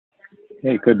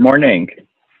Hey, good morning.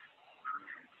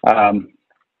 I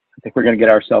think we're going to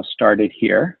get ourselves started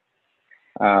here.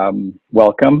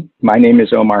 Welcome. My name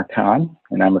is Omar Kohn,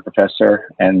 and I'm a professor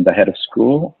and the head of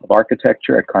School of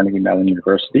Architecture at Carnegie Mellon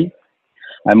University.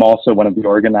 I'm also one of the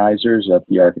organizers of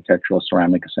the Architectural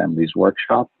Ceramic Assemblies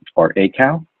Workshop, or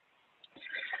ACAW.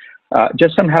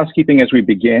 Just some housekeeping as we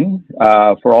begin.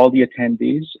 For all the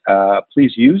attendees,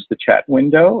 please use the chat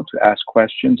window to ask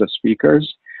questions of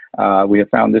speakers. We have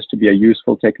found this to be a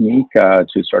useful technique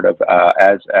to sort of,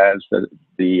 as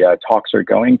the talks are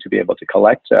going, to be able to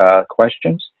collect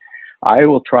questions. I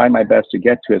will try my best to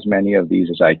get to as many of these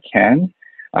as I can.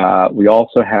 We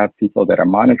also have people that are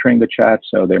monitoring the chat,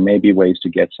 so there may be ways to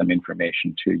get some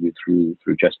information to you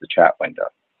through just the chat window.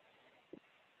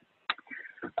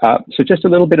 So just a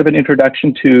little bit of an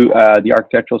introduction to the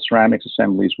Architectural Ceramics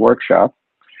Assemblies Workshop.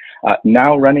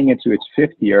 Now running into its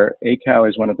 5th year, ACAW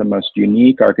is one of the most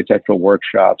unique architectural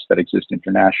workshops that exist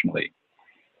internationally.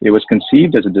 It was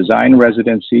conceived as a design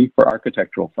residency for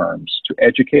architectural firms to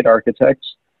educate architects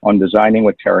on designing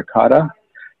with terracotta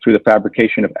through the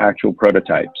fabrication of actual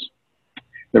prototypes.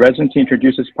 The residency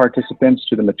introduces participants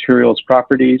to the material's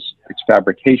properties, its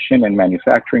fabrication and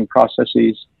manufacturing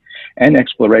processes, and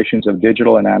explorations of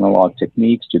digital and analog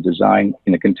techniques to design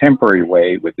in a contemporary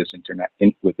way with this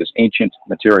ancient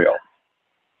material.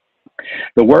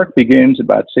 The work begins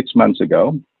about 6 months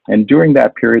ago, and during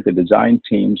that period, the design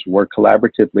teams work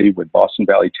collaboratively with Boston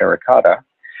Valley Terracotta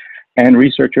and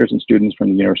researchers and students from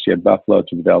the University of Buffalo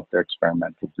to develop their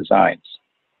experimental designs.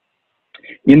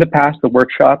 In the past, the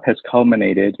workshop has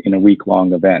culminated in a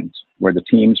week-long event where the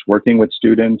teams working with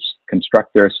students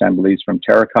construct their assemblies from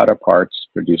terracotta parts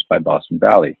produced by Boston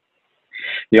Valley.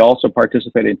 They also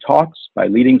participate in talks by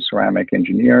leading ceramic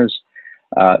engineers,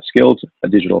 skilled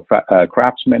digital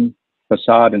craftsmen,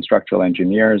 facade and structural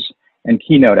engineers, and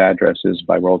keynote addresses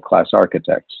by world-class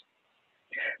architects.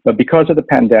 But because of the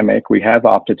pandemic, we have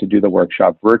opted to do the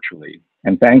workshop virtually,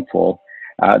 and thankful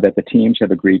that the teams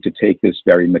have agreed to take this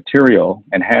very material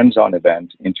and hands-on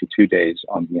event into 2 days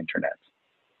on the internet.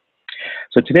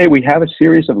 So today we have a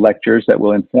series of lectures that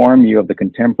will inform you of the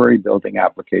contemporary building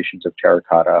applications of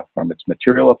terracotta, from its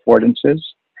material affordances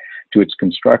to its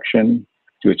construction,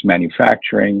 to its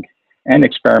manufacturing, and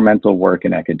experimental work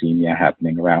in academia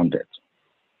happening around it.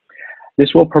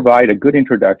 This will provide a good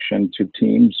introduction to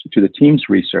the team's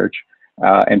research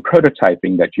and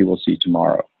prototyping that you will see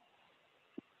tomorrow.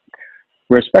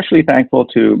 We're especially thankful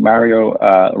to Mario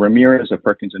Ramirez of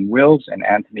Perkins & Wills and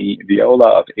Anthony Viola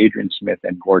of Adrian Smith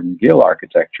and Gordon Gill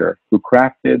Architecture, who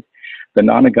crafted the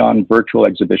Nonagon Virtual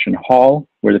Exhibition Hall,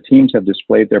 where the teams have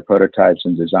displayed their prototypes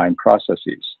and design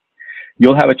processes.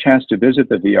 You'll have a chance to visit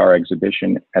the VR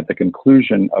exhibition at the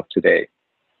conclusion of today.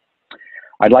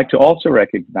 I'd like to also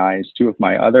recognize 2 of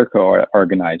my other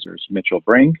co-organizers, Mitchell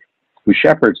Brink, who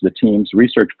shepherds the team's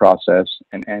research process,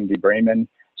 and Andy Brayman,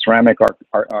 ceramic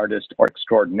artist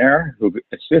extraordinaire, who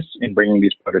assists in bringing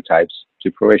these prototypes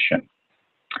to fruition.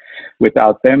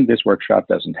 Without them, this workshop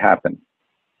doesn't happen.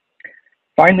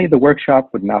 Finally, the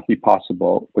workshop would not be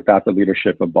possible without the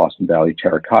leadership of Boston Valley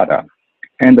Terracotta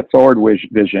and the forward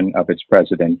vision of its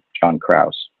president, John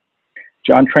Krause.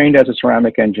 John trained as a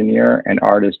ceramic engineer and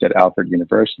artist at Alfred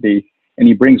University, and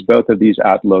he brings both of these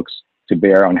outlooks to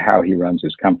bear on how he runs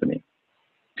his company.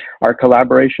 Our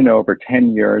collaboration over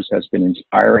 10 years has been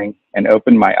inspiring and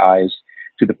opened my eyes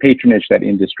to the patronage that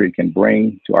industry can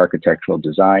bring to architectural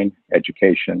design,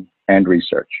 education, and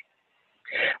research.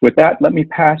 With that, let me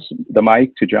pass the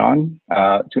mic to John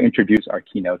to introduce our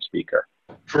keynote speaker.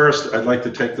 First, I'd like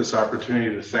to take this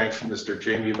opportunity to thank Mr.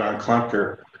 Jamie von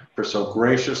Klemperer for so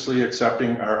graciously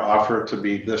accepting our offer to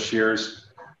be this year's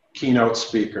keynote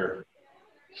speaker.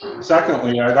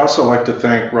 Secondly, I'd also like to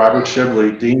thank Robert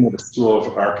Shibley, Dean of the School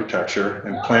of Architecture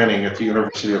and Planning at the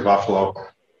University of Buffalo,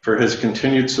 for his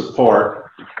continued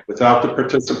support. Without the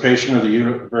participation of the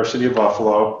University of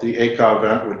Buffalo, the ACAW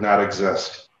event would not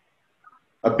exist.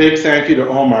 A big thank you to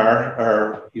Omar,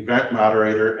 our event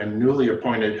moderator and newly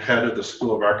appointed head of the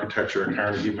School of Architecture at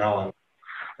Carnegie Mellon,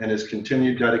 and his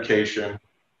continued dedication.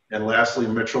 And lastly,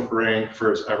 Mitchell Brink for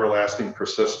his everlasting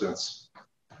persistence.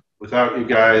 Without you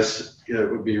guys,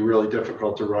 it would be really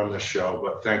difficult to run this show,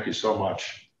 but thank you so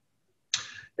much.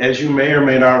 As you may or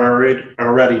may not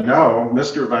already know,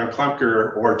 Mr. von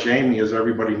Klemperer, or Jamie as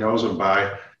everybody knows him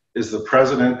by, is the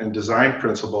president and design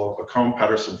principal of Kohn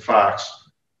Pedersen Fox,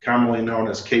 commonly known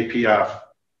as KPF,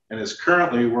 and is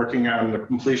currently working on the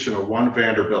completion of One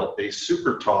Vanderbilt, a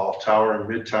super tall tower in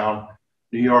Midtown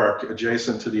New York,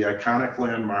 adjacent to the iconic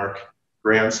landmark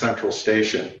Grand Central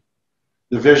Station.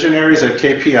 The visionaries at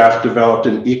KPF developed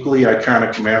an equally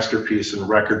iconic masterpiece in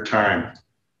record time,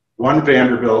 One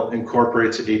Vanderbilt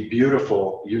incorporates a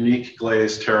beautiful, unique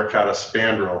glazed terracotta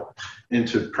spandrel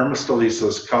into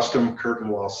Permastelisa's custom curtain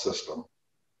wall system.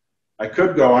 I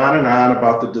could go on and on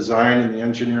about the design and the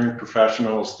engineering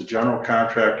professionals, the general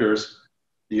contractors,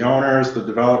 the owners, the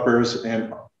developers,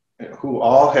 and who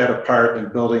all had a part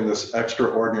in building this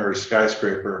extraordinary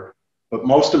skyscraper. But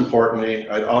most importantly,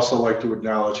 I'd also like to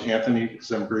acknowledge Anthony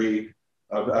Zembri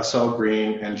of SL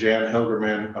Green and Jan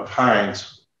Hilgerman of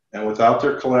Hines. And without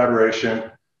their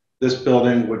collaboration, this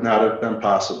building would not have been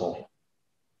possible.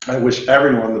 I wish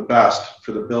everyone the best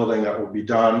for the building that will be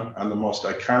done on the most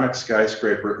iconic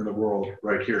skyscraper in the world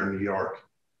right here in New York.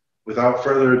 Without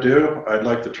further ado, I'd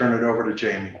like to turn it over to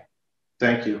Jamie.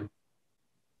 Thank you.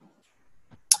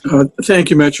 Thank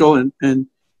you, Mitchell, and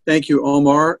thank you,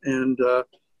 Omar, and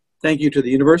thank you to the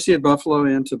University of Buffalo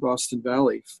and to Boston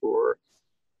Valley for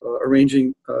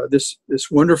arranging this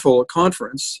wonderful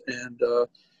conference and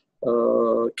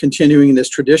continuing this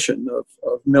tradition of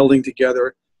melding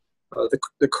together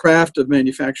the craft of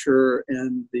manufacture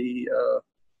and the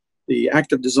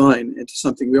act of design into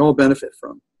something we all benefit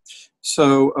from.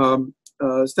 So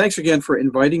thanks again for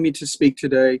inviting me to speak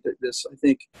today. I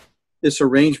think this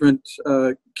arrangement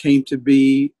came to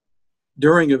be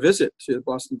during a visit to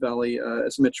Boston Valley,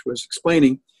 as Mitch was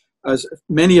explaining, as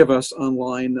many of us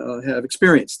online have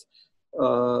experienced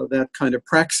that kind of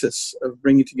praxis of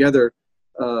bringing together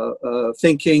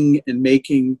thinking and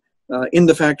making in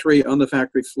the factory, on the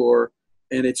factory floor,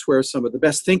 and it's where some of the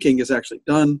best thinking is actually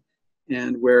done,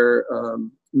 and where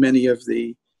many of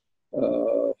the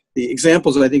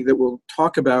examples I think that we'll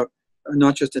talk about,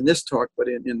 not just in this talk, but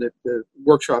in the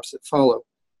workshops that follow,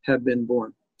 have been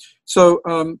born. So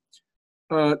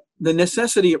the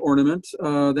necessity of ornament,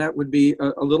 that would be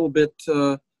a little bit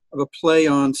of a play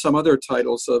on some other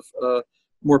titles of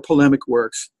more polemic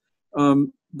works.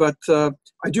 But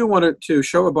I do want to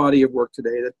show a body of work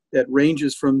today that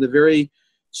ranges from the very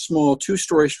small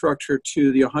 2-story structure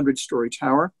to the 100-story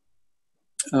tower,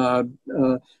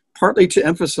 partly to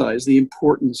emphasize the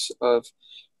importance of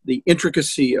the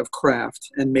intricacy of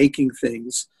craft and making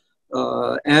things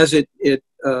as it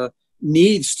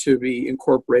needs to be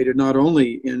incorporated not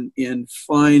only in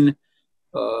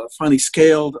finely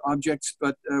scaled objects,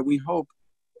 but we hope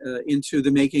into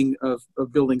the making of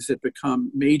buildings that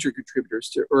become major contributors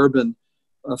to urban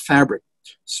fabric.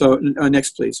 So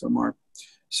next, please, Omar.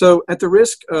 So at the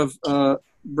risk of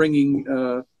bringing,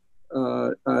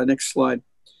 next slide,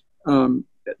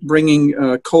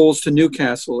 bringing coals to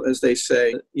Newcastle, as they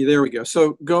say. There we go.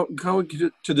 So go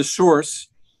to the source,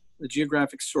 the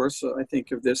geographic source, I think,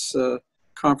 of this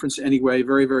conference anyway.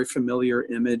 Very, very familiar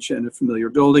image and a familiar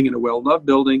building and a well-loved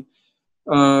building,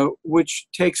 which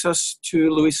takes us to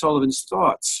Louis Sullivan's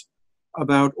thoughts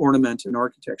about ornament and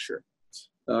architecture.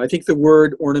 I think the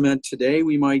word ornament today,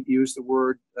 we might use the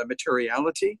word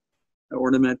materiality.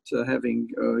 Ornament having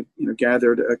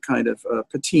gathered a kind of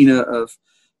patina of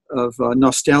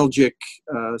nostalgic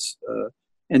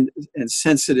and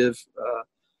sensitive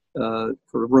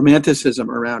romanticism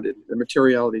around it. The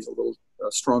materiality is a little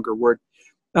stronger word,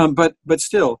 but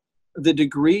still, the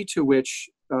degree to which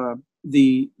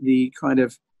the kind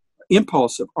of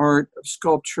impulse of art, of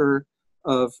sculpture,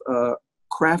 of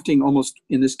crafting, almost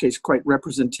in this case quite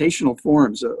representational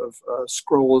forms of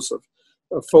scrolls, of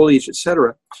foliage,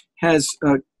 etc., has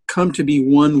come to be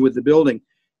one with the building.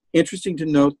 Interesting to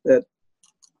note that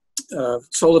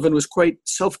Sullivan was quite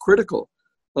self-critical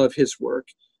of his work,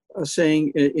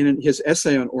 saying in his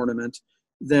essay on ornament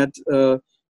that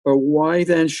why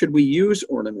then should we use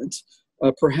ornament?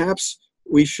 Perhaps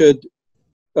we should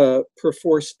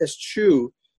perforce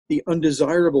eschew the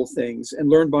undesirable things and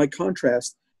learn by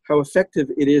contrast how effective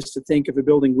it is to think of a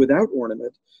building without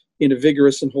ornament in a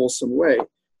vigorous and wholesome way.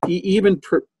 He even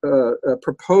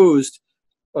proposed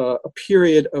a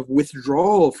period of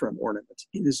withdrawal from ornament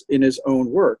in his own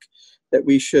work, that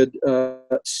we should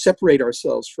separate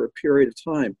ourselves for a period of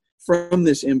time from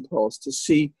this impulse to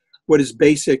see what is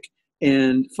basic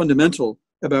and fundamental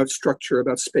about structure,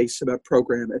 about space, about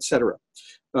program, etc.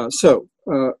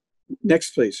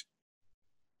 Next, please.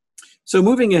 So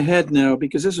moving ahead now,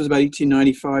 because this was about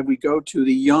 1895, we go to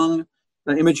the young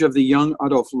image of the young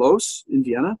Adolf Loos in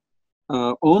Vienna,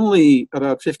 only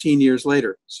about 15 years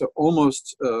later, so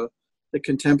almost the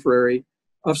contemporary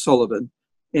of Sullivan.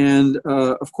 And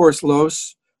of course,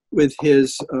 Loos, with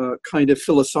his kind of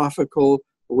philosophical,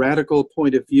 radical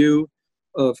point of view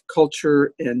of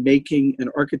culture and making and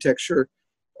architecture,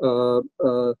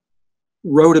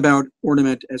 wrote about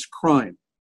ornament as crime.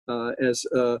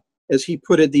 As he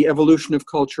put it, the evolution of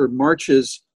culture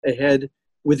marches ahead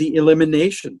with the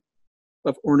elimination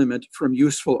of ornament from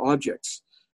useful objects.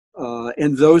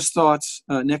 And those thoughts,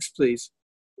 next please,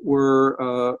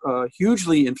 were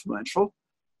hugely influential.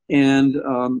 And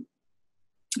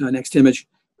next image,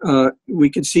 we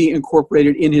can see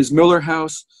incorporated in his Miller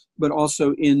house, but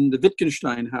also in the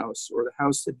Wittgenstein house, or the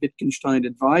house that Wittgenstein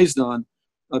advised on,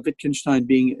 Wittgenstein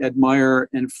being admirer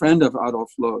and friend of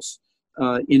Adolf Loos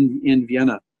in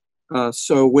Vienna.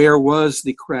 So where was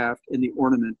the craft and the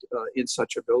ornament in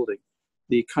such a building?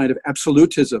 The kind of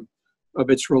absolutism of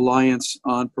its reliance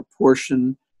on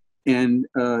proportion and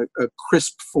a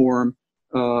crisp form,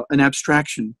 an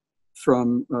abstraction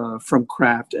from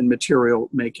craft and material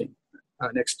making.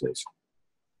 Next, please.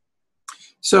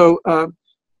 So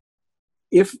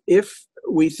if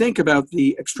we think about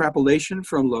the extrapolation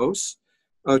from Loos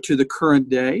to the current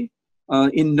day,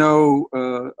 in no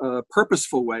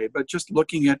purposeful way, but just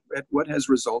looking at what has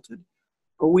resulted,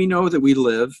 we know that we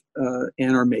live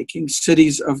and are making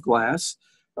cities of glass,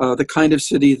 the kind of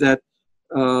city that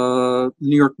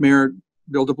New York Mayor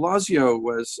Bill de Blasio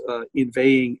was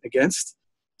inveighing against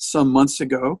some months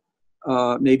ago,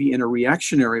 maybe in a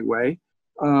reactionary way.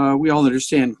 We all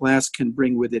understand glass can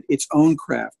bring with it its own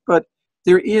craft, but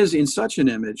there is in such an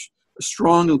image a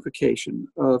strong implication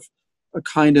of a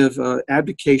kind of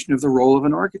abdication of the role of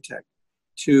an architect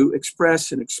to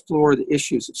express and explore the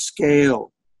issues of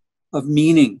scale, of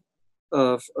meaning,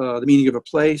 of the meaning of a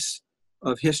place,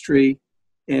 of history,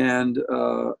 and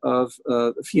of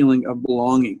the feeling of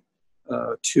belonging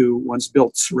to one's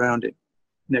built surrounding.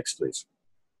 Next, please.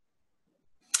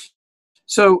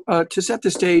 So to set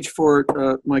the stage for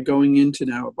my going into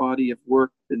now a body of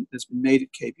work that has been made at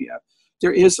KPF,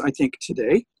 there is, I think,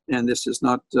 today, and this is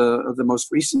not the most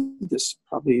recent, this is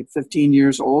probably 15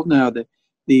 years old now,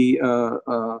 the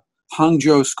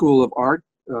Hangzhou School of Art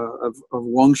of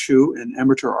Wangshu and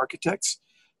amateur architects,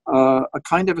 a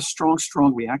kind of a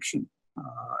strong reaction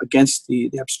against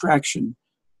the abstraction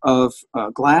of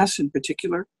glass in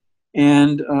particular,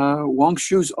 and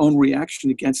Wangshu's own reaction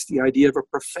against the idea of a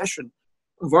profession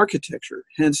of architecture,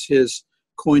 hence his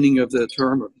coining of the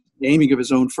term, or naming of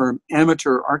his own firm,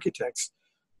 Amateur Architects,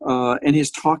 and his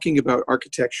talking about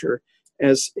architecture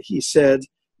as, he said,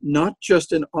 not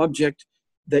just an object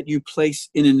that you place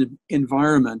in an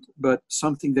environment, but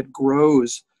something that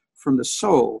grows from the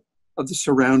soul of the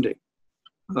surrounding,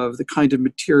 of the kind of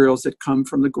materials that come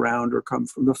from the ground or come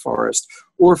from the forest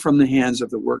or from the hands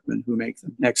of the workmen who make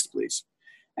them. Next, please.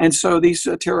 And so these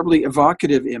terribly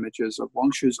evocative images of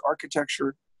Wangshu's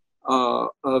architecture, of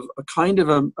a kind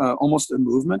of almost a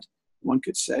movement, one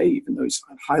could say, even though he's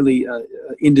a highly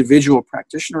individual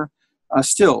practitioner,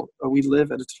 still we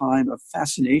live at a time of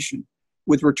fascination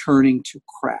with returning to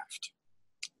craft.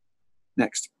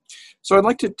 Next. So I'd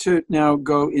like to now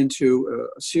go into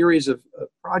a series of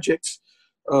projects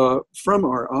from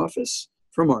our office,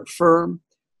 from our firm,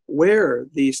 where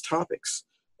these topics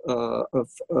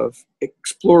of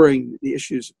exploring the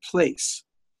issues of place,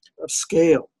 of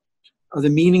scale, of the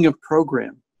meaning of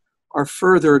program, are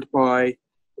furthered by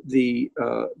the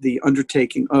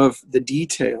undertaking of the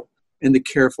detail and the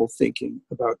careful thinking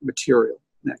about material.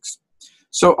 Next.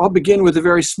 So I'll begin with a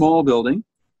very small building.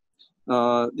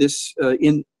 This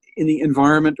in the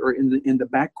environment, or in the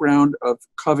background of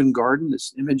Covent Garden,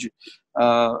 this image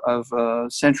of a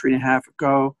century and a half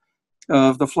ago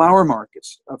of the flower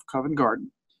markets of Covent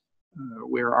Garden,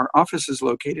 where our office is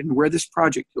located and where this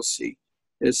project, you'll see,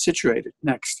 is situated.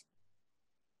 Next.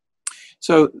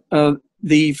 So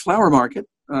the flower market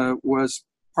was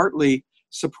partly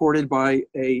supported by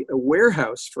a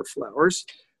warehouse for flowers,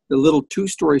 the little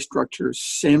two-story structure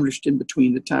sandwiched in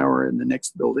between the tower and the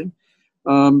next building.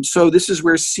 So this is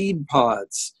where seed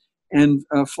pods and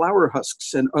flower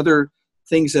husks and other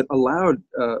things that allowed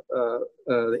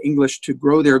the English to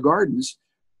grow their gardens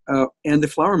and the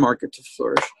flower market to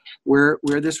flourish, where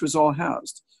this was all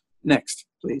housed. Next,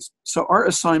 please. So our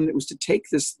assignment was to take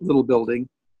this little building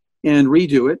and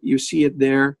redo it. You see it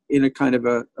there in a kind of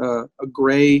a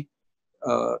gray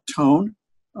tone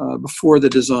before the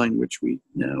design, which we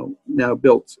now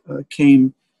built,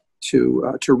 came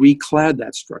to reclad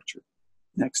that structure.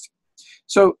 Next.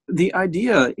 So the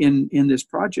idea in this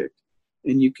project,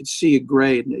 and you can see a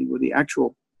gray, where the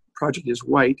actual project is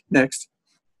white. Next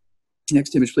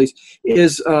image, please,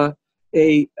 is a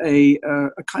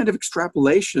kind of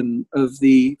extrapolation of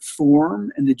the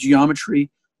form and the geometry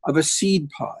of a seed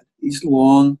pod, these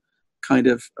long kind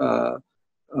of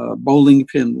bowling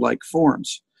pin-like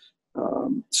forms.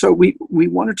 So we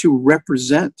wanted to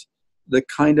represent the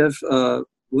kind of,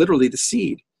 literally the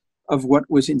seed of what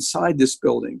was inside this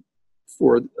building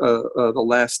for the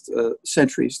last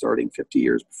century, starting 50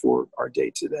 years before our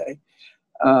day today,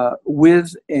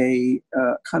 with a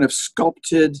kind of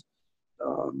sculpted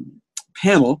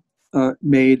panel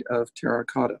made of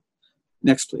terracotta.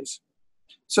 Next, please.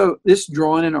 So this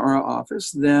drawn in our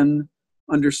office, then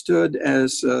understood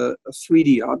as a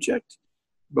 3D object,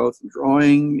 both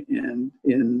drawing and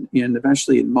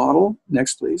eventually in model.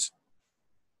 Next, please.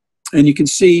 And you can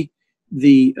see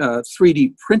the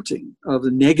 3D printing of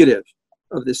the negative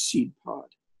of this seed pod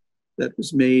that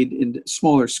was made in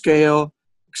smaller scale,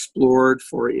 explored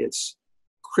for its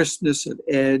crispness of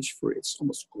edge, for its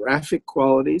almost graphic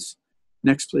qualities.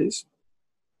 Next, please.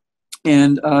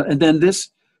 And then this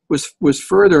was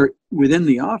further within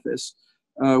the office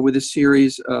with a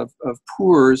series of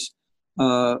pours.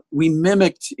 We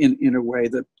mimicked in a way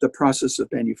the process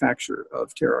of manufacture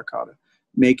of terracotta,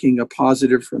 making a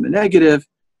positive from a negative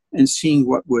and seeing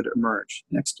what would emerge.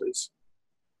 Next, please.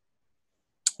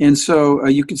 And so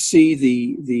you can see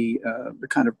the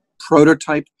kind of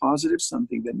prototype positive,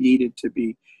 something that needed to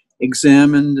be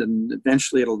examined and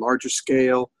eventually at a larger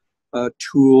scale,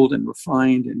 tooled and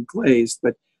refined and glazed.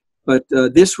 But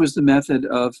this was the method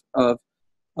of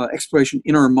exploration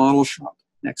in our model shop.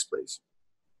 Next, please.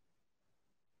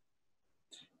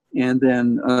 And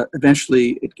then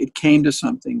eventually it came to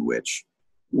something which,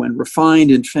 when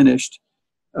refined and finished,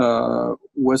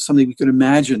 was something we could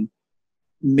imagine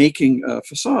making a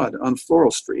facade on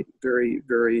Floral Street, very,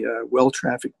 very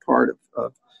well-trafficked part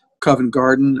of Covent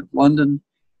Garden of London,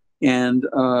 and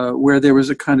where there was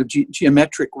a kind of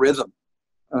geometric rhythm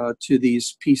to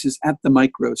these pieces at the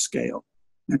micro scale.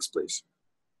 Next, please.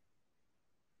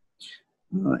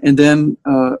 And then,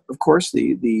 of course,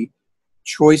 the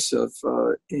choice of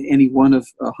any one of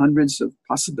hundreds of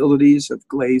possibilities of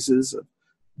glazes, of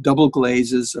double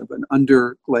glazes, of an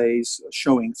underglaze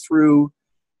showing through,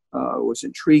 was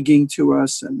intriguing to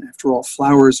us. And after all,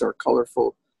 flowers are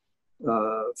colorful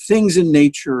things in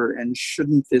nature, and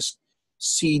shouldn't this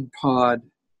seed pod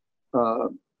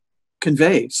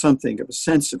convey something of a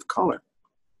sense of color?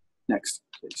 Next,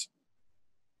 please.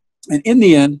 And in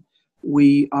the end,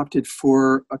 we opted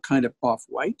for a kind of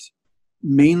off-white,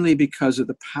 mainly because of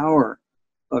the power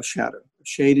of shadow,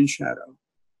 shade and shadow,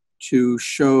 to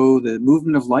show the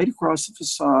movement of light across the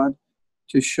facade,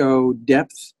 to show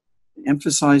depth,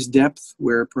 emphasize depth,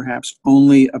 where perhaps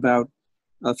only about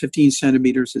 15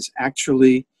 centimeters is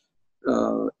actually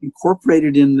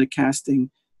incorporated in the casting,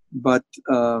 but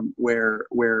where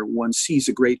one sees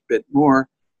a great bit more.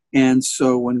 And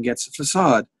so one gets a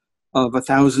facade of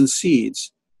 1,000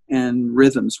 seeds and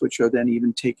rhythms, which are then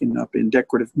even taken up in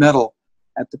decorative metal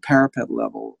at the parapet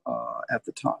level at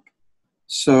the top.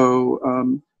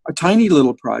 So a tiny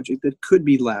little project that could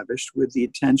be lavished with the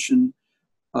attention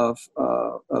of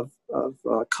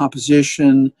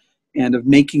composition and of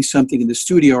making something in the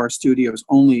studio. Our studio is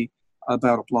only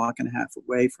about a block and a half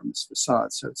away from this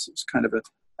facade, so it's kind of a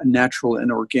natural and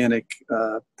organic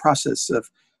process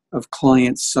of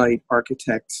client-site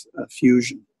architect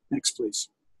fusion. Next, please.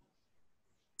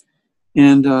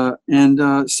 And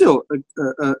still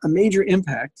a major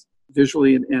impact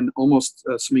visually, and almost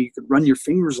something you could run your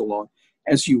fingers along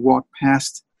as you walk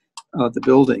past the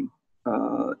building.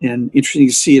 And interesting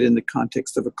to see it in the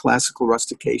context of a classical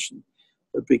rustication,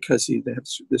 because they have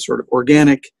this sort of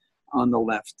organic on the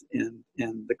left and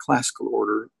the classical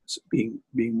order being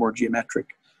more geometric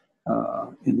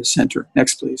in the center.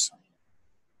 Next, please.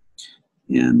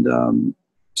 And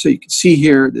so you can see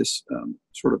here this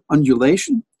sort of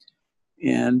undulation,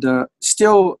 and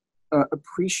still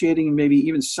appreciating and maybe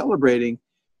even celebrating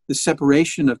the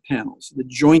separation of panels. The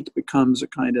joint becomes a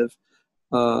kind of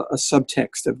a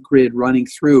subtext of grid running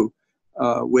through,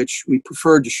 which we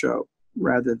preferred to show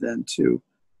rather than to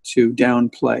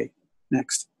downplay.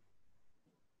 Next.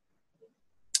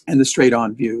 And the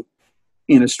straight-on view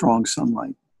in a strong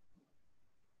sunlight.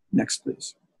 Next,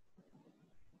 please.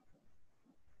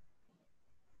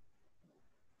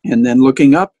 And then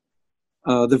looking up,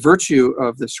 the virtue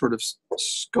of this sort of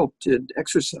sculpted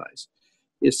exercise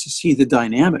is to see the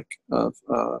dynamic of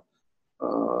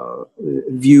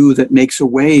view that makes a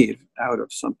wave out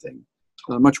of something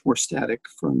much more static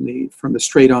from the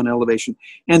straight-on elevation.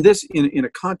 And this in a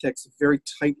context of very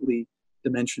tightly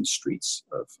dimensioned streets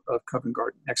of Covent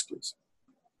Garden. Next, please.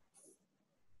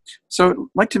 So I'd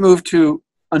like to move to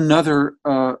another,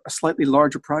 a slightly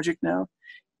larger project now.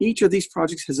 Each of these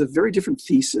projects has a very different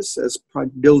thesis, as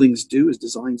buildings do, as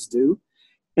designs do.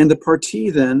 And the partie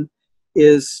then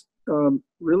is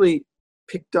really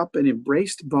picked up and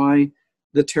embraced by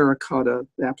the terracotta,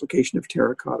 the application of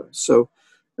terracotta. So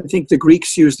I think the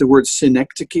Greeks used the word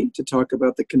synecdoche to talk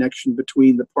about the connection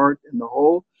between the part and the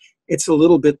whole. It's a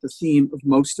little bit the theme of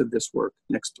most of this work.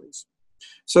 Next, please.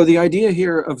 So the idea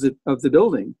here of the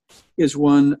building is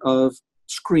one of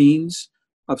screens,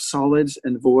 of solids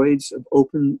and voids, of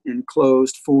open and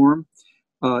closed form.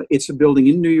 It's a building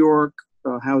in New York,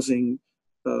 housing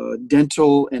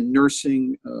dental and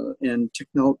nursing and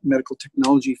medical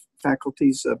technology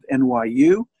faculties of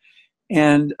NYU.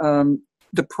 And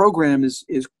the program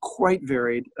is quite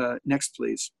varied. Next,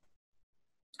 please.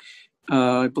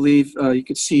 I believe you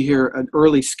could see here an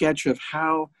early sketch of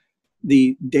how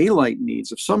the daylight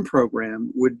needs of some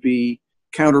program would be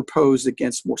counterposed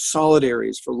against more solid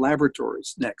areas for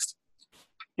laboratories. Next.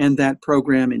 And that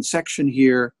program in section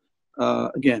here,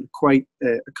 again, quite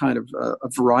a kind of a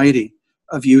variety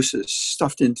of uses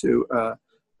stuffed into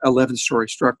 11-story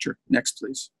structure. Next,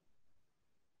 please.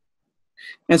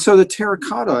 And so the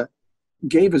terracotta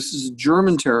gave us, this is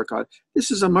German terracotta. This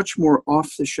is a much more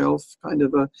off-the-shelf kind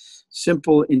of a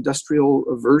simple industrial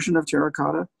version of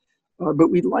terracotta. But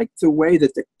we liked the way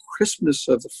that the crispness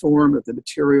of the form of the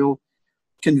material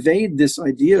conveyed this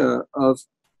idea of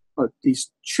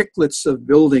these chiclets of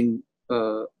building,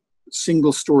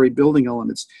 single-story building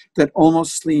elements that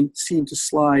almost seem to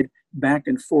slide back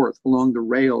and forth along the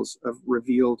rails of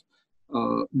revealed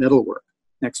metalwork.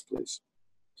 Next, please.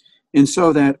 And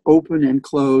so that open and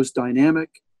closed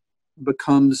dynamic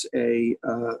becomes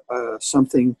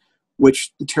something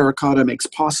which the terracotta makes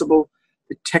possible.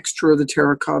 The texture of the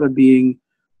terracotta being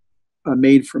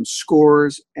made from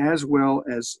scores as well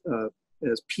as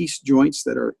piece joints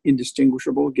that are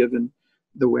indistinguishable given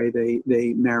the way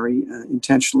they marry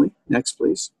intentionally. Next,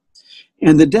 please.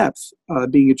 And the depth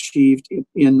being achieved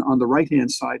on the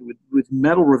right-hand side with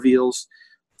metal reveals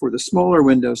for the smaller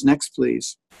windows. Next,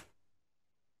 please.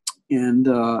 And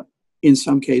in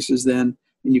some cases then,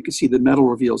 and you can see the metal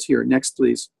reveals here. Next,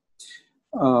 please.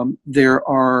 There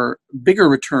are bigger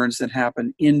returns that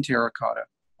happen in terracotta.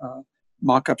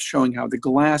 Mock-ups showing how the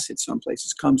glass in some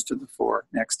places comes to the fore.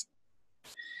 Next.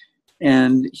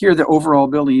 And here the overall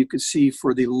building you can see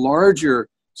for the larger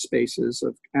spaces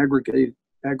of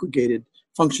aggregated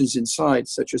functions inside,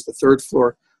 such as the third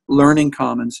floor learning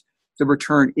commons, the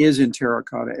return is in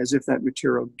terracotta as if that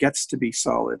material gets to be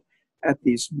solid at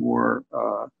these more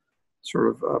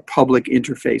public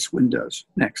interface windows.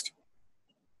 Next.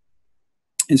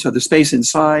 And so the space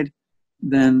inside,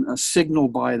 then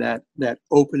signaled by that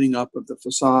opening up of the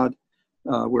facade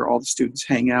where all the students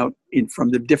hang out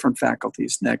from the different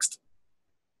faculties. Next.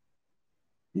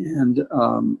 And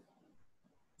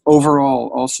overall,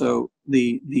 also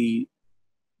the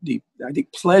I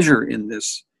think pleasure in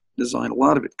this design, a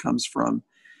lot of it comes from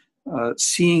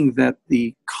seeing that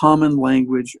the common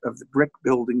language of the brick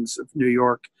buildings of New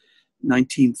York,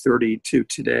 1930 to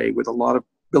today, with a lot of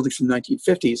buildings from the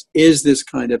 1950s, is this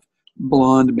kind of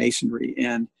blonde masonry.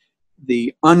 And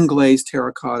the unglazed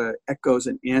terracotta echoes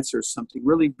and answers something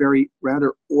really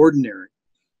rather ordinary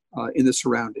in the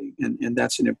surrounding. And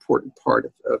that's an important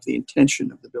part of the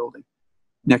intention of the building.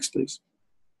 Next, please.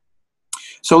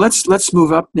 So let's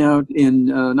move up now in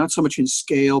not so much in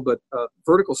scale, but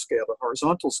vertical scale, but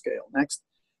horizontal scale. Next,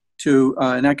 to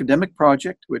an academic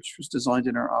project which was designed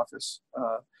in our office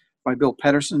by Bill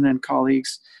Pedersen and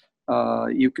colleagues.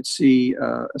 You could see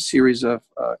a series of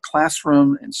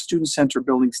classroom and student center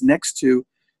buildings next to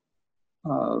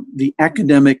the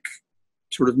academic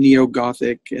sort of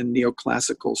neo-Gothic and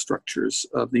neoclassical structures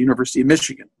of the University of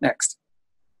Michigan. Next.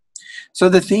 So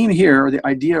the theme here, or the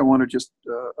idea, I want to just,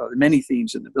 many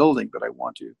themes in the building, but I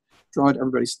want to draw to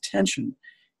everybody's attention,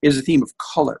 is the theme of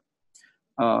color.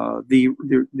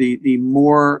 The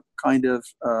more kind of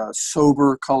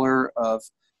sober color of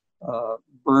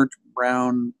burnt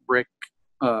brown brick,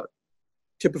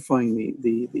 typifying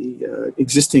the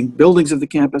existing buildings of the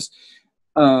campus.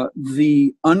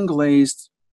 The unglazed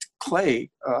clay,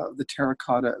 the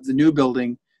terracotta, the new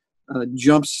building,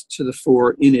 jumps to the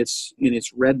fore in its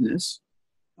redness.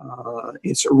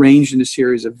 It's arranged in a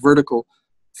series of vertical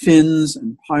fins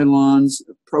and pylons,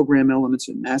 program elements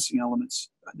and massing elements.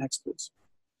 Next, please.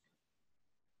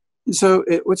 And so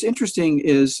what's interesting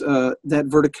is that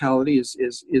verticality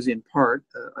is in part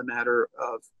a matter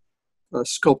of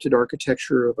sculpted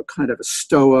architecture of a kind of a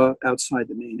stoa outside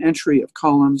the main entry of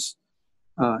columns.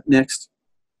 Next.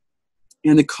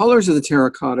 And the colors of the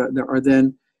terracotta are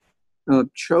then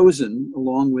chosen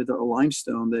along with a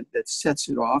limestone that sets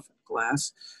it off,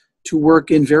 glass, to work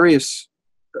in various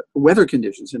weather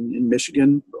conditions. In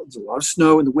Michigan, there's a lot of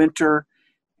snow in the winter,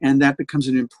 and that becomes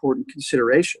an important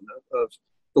consideration of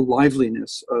the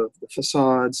liveliness of the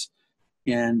facades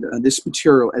and this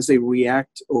material as they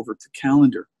react over the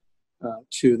calendar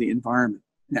to the environment.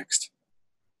 Next.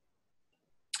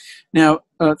 Now,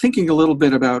 thinking a little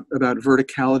bit about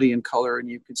verticality and color, and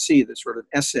you can see the sort of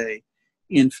essay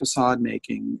in facade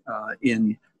making,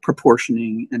 in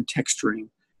proportioning and texturing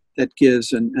that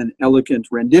gives an elegant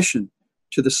rendition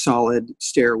to the solid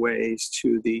stairways,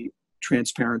 to the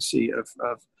transparency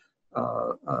of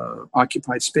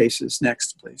occupied spaces.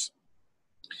 Next, please.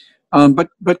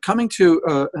 But coming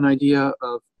to an idea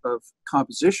of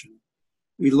composition,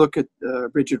 we look at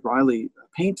Bridget Riley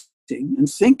painting and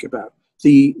think about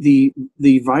the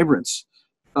vibrance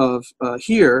of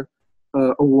here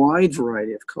a wide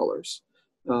variety of colors,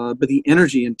 but the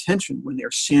energy and tension when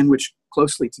they're sandwiched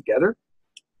closely together,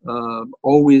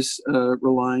 always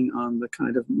relying on the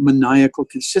kind of maniacal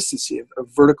consistency of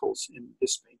verticals in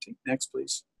this painting. Next,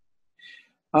 please.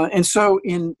 And so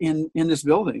in this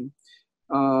building,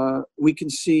 we can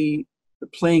see the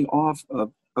playing off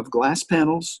of glass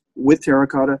panels with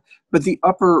terracotta, but the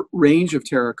upper range of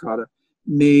terracotta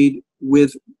made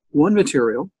with one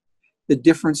material, the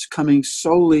difference coming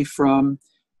solely from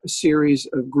a series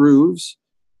of grooves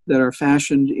that are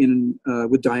fashioned in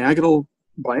with diagonal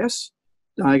bias,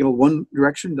 diagonal one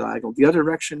direction, diagonal the other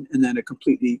direction, and then a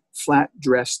completely flat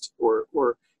dressed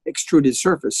or extruded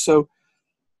surface. So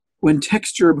when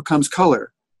texture becomes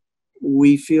color,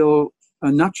 we feel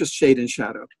not just shade and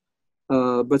shadow,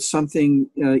 but something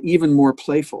even more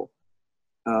playful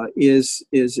is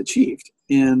achieved,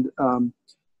 and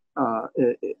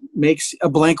it makes a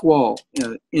blank wall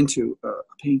into a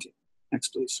painting. Next,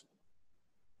 please.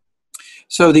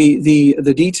 So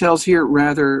the details here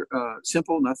rather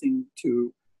simple, nothing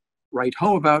to write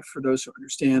home about for those who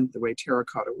understand the way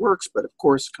terracotta works, but of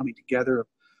course coming together of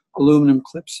aluminum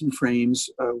clips and frames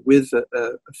with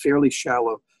a fairly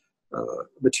shallow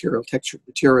material, textured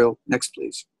material. Next,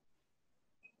 please.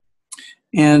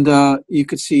 And you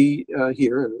could see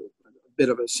here a bit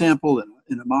of a sample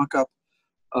in a mock-up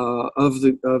of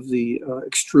the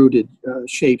extruded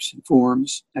shapes and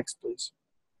forms. Next, please.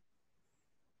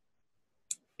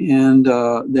 And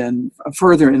then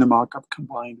further in a mock-up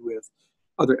combined with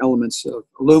other elements of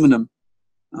aluminum.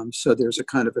 So there's a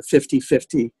kind of a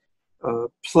 50-50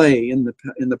 play in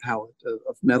the palette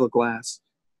of metal glass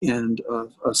and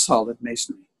of solid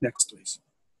masonry. Next, please.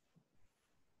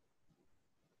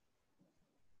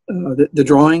 The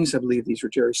drawings, I believe these are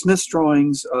Jerry Smith's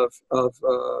drawings of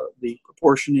the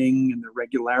proportioning and the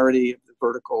regularity of the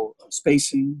vertical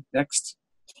spacing. Next.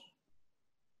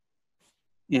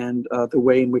 And the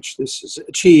way in which this is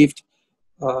achieved.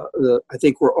 I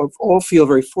think we all feel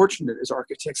very fortunate as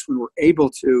architects when we're able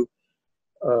to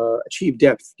achieve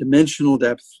depth, dimensional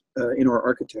depth in our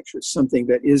architecture. It's something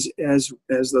that is, as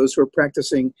those who are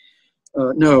practicing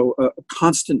know, a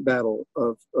constant battle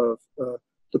of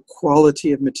the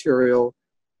quality of material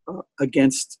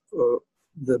against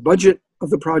the budget of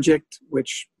the project,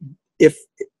 which, if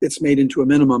it's made into a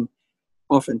minimum,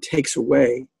 often takes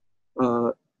away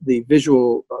the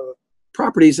visual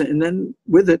properties, and then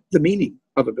with it, the meaning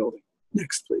of a building.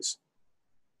 Next, please.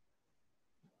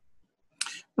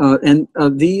 And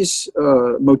these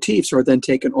motifs are then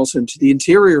taken also into the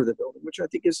interior of the building, which I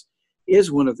think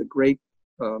is one of the great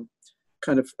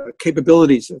kind of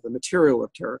capabilities of the material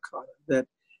of terracotta, that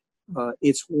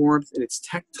its warmth and its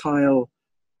tactile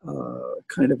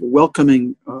kind of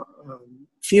welcoming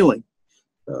feeling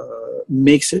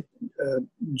makes it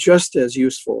just as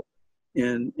useful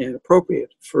and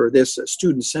appropriate for this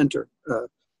student center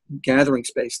gathering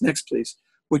space. Next, please,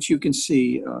 which you can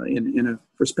see in a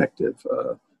perspective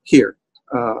here.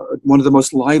 One of the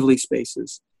most lively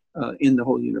spaces in the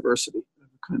whole university,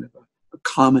 kind of a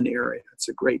common area. It's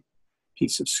a great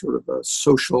piece of sort of a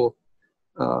social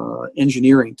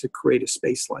engineering to create a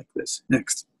space like this.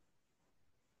 Next.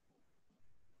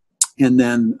 And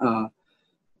then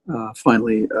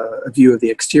finally, a view of the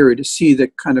exterior to see the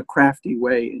kind of crafty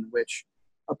way in which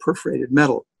a perforated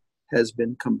metal has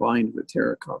been combined with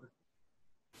terracotta.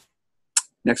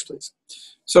 Next, please.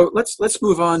 So let's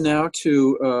move on now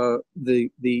to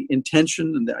the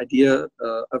intention and the idea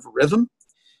of rhythm.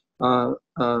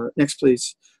 Next,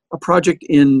 please. A project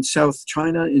in South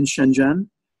China, in Shenzhen,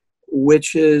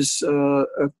 which is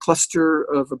a cluster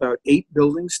of about 8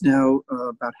 buildings now.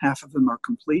 About half of them are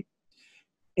complete.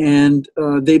 And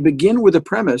they begin with a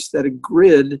premise that a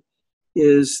grid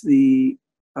is the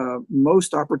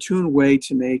most opportune way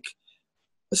to make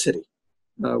a city,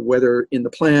 whether in the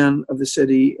plan of the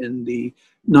city, in the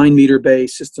 9-meter bay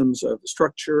systems of the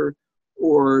structure,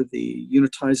 or the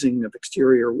unitizing of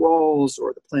exterior walls,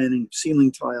 or the planning of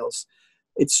ceiling tiles.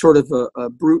 It's sort of a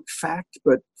brute fact,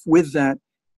 but with that,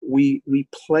 we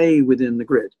play within the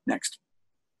grid. Next.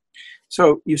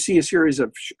 So you see a series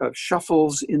of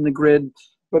shuffles in the grid,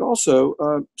 but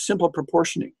also simple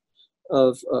proportioning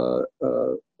of a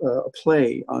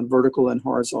play on vertical and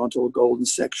horizontal, golden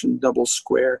section, double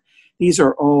square, these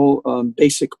are all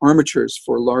basic armatures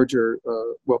for larger,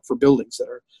 well, for buildings that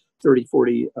are 30,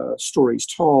 40 stories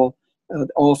tall,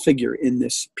 all figure in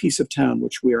this piece of town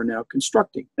which we are now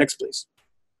constructing. Next, please.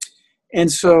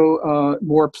 And so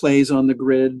more plays on the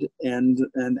grid and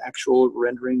actual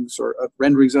renderings or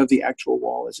renderings of the actual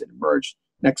wall as it emerged.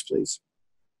 Next, please.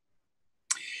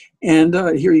 And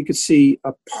here you can see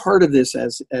a part of this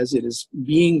as it is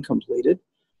being completed.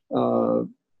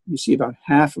 You see about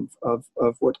half of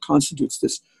what constitutes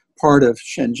this part of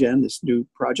Shenzhen, this new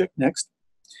project. Next.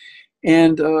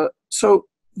 And so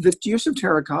the use of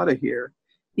terracotta here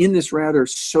in this rather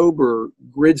sober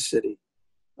grid city.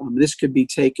 This could be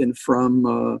taken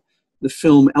from the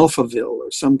film Alphaville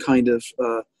or some kind of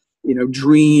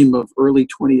dream of early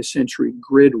 20th century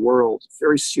grid world,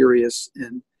 very serious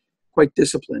and quite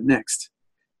disciplined. Next.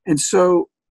 And so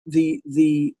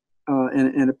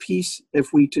and a piece,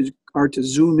 if we are to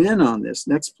zoom in on this,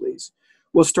 next please,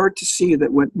 we'll start to see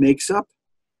that what makes up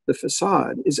the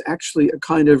facade is actually a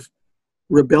kind of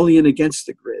rebellion against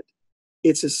the grid.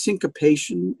 It's a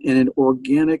syncopation and an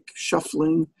organic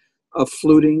shuffling of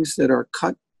flutings that are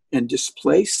cut and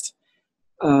displaced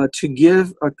to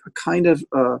give a kind of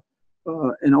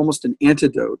and almost an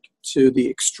antidote to the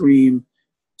extreme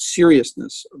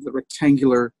seriousness of the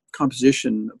rectangular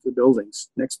composition of the buildings.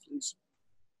 Next, please.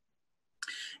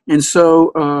 And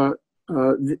so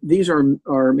these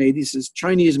are made. This is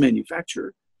Chinese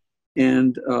manufacture,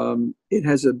 and it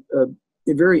has a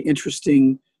very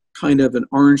interesting kind of an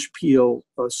orange peel,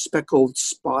 speckled,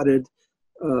 spotted,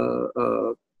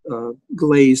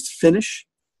 glazed finish,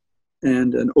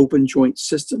 and an open joint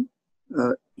system,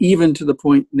 even to the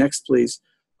point, next please,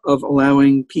 of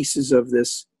allowing pieces of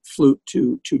this flute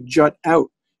to jut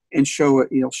out and show it.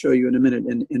 I'll show you in a minute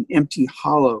an empty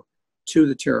hollow to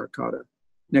the terracotta.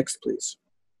 Next, please.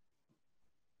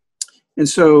 And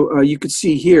so you could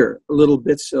see here little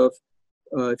bits of,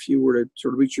 if you were to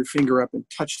sort of reach your finger up and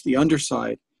touch the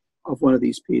underside of one of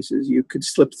these pieces, you could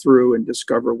slip through and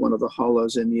discover one of the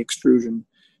hollows in the extrusion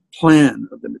plan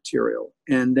of the material.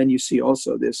 And then you see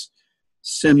also this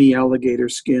semi-alligator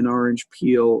skin orange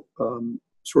peel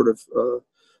sort of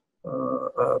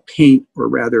paint, or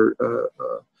rather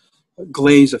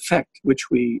glaze effect,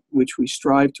 which we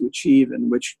strive to achieve,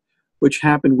 and which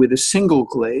happened with a single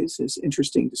glaze is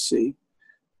interesting to see.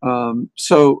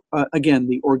 So again,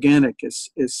 the organic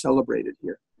is celebrated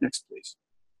here. Next, please.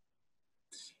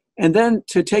 And then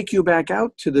to take you back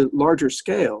out to the larger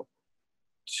scale,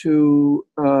 to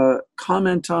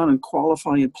comment on and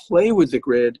qualify and play with the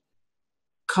grid,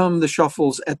 come the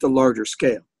shuffles at the larger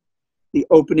scale. The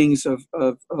openings of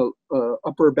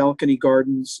upper balcony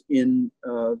gardens in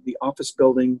the office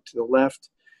building to the left,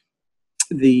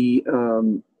 the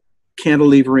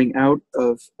cantilevering out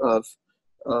of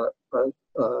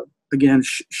again,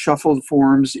 shuffled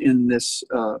forms in this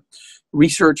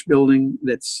research building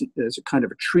that's a kind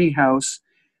of a tree house.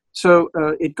 So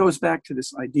it goes back to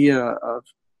this idea of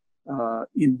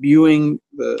imbuing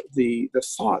the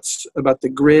thoughts about the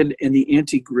grid and the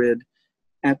anti-grid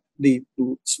at the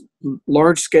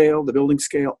large scale, the building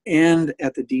scale, and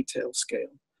at the detail scale,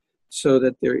 so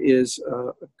that there is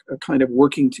a kind of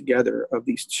working together of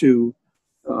these two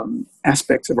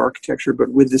aspects of architecture, but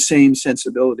with the same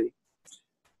sensibility.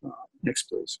 Next,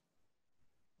 please.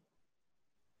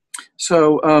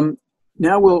 So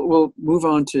now we'll move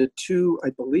on to two, I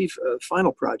believe,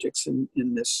 final projects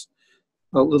in this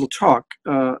little talk.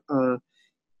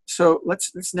 So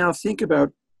let's now think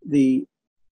about the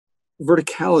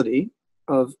verticality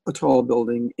of a tall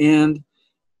building and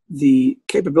the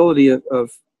capability of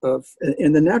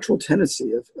and the natural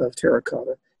tendency of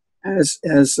terracotta as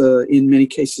in many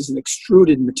cases an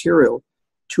extruded material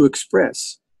to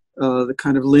express the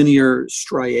kind of linear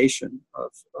striation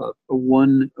of a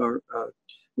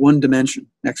one dimension.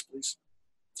 Next, please.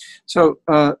 So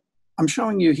I'm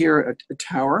showing you here a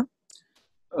tower.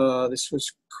 This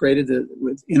was created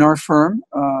in our firm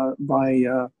by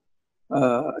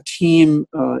a team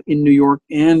in New York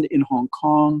and in Hong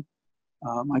Kong.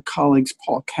 My colleagues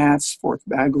Paul Katz, Forth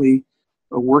Bagley,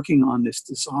 are working on this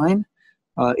design.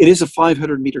 It is a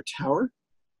 500-meter tower,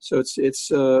 so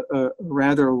it's a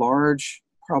rather large,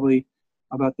 probably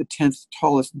about the 10th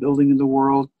tallest building in the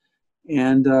world.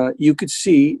 And you could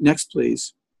see, next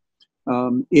please,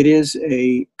 it is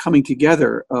a coming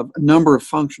together of a number of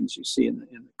functions you see in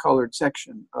the colored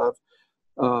section of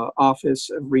office,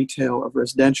 of retail, of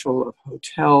residential, of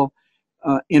hotel,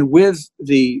 and with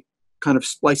the kind of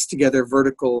spliced together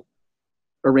vertical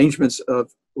arrangements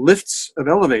of lifts, of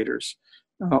elevators.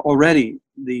 Already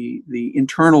the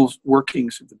internal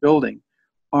workings of the building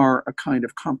are a kind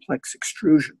of complex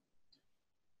extrusion.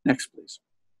 Next, please.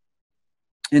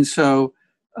 And so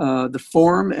the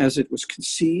form as it was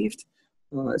conceived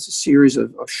as a series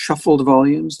of shuffled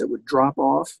volumes that would drop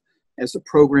off as the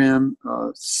program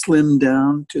slimmed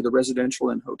down to the residential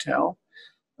and hotel,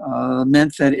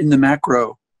 meant that in the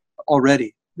macro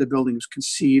already the building was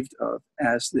conceived of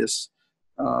as this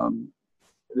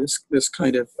this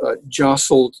kind of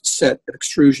jostled set of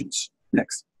extrusions.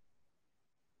 Next.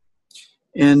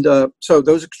 And so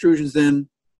those extrusions then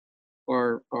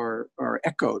are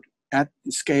echoed at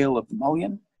the scale of the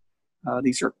mullion.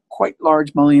 These are quite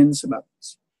large mullions, about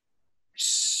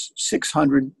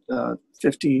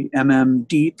 650 mm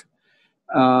deep.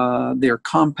 They're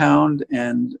compound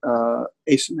and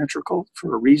asymmetrical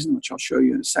for a reason, which I'll show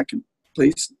you in a second,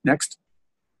 please. Next.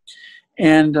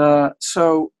 And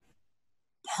so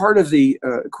part of the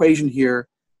equation here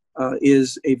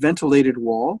is a ventilated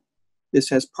wall. This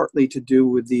has partly to do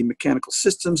with the mechanical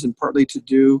systems and partly to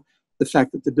do the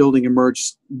fact that the building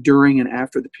emerged during and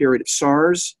after the period of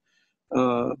SARS,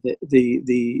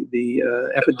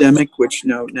 the epidemic, which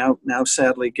now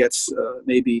sadly gets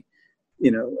maybe,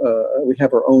 we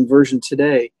have our own version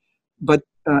today. But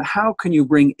how can you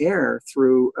bring air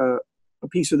through a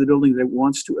piece of the building that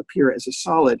wants to appear as a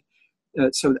solid?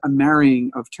 So a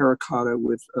marrying of terracotta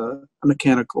with a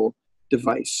mechanical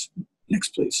device.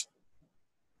 Next, please.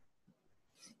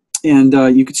 And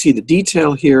you can see the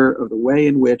detail here of the way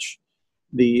in which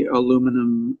the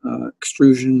aluminum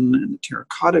extrusion and the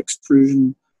terracotta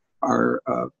extrusion are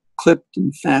clipped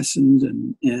and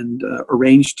fastened and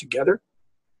arranged together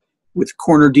with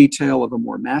corner detail of a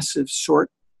more massive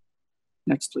sort.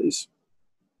 Next, please.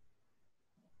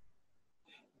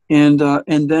 And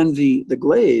then the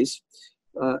glaze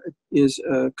is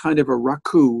kind of a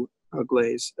raku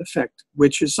glaze effect,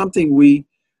 which is something we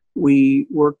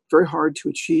worked very hard to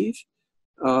achieve.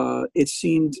 It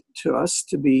seemed to us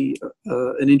to be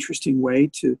an interesting way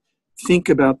to think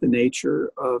about the nature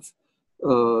of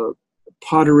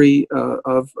pottery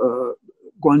of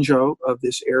Guangzhou, of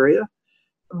this area,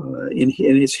 in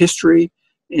its history,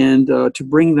 and to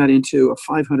bring that into a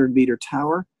 500-meter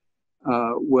tower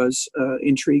was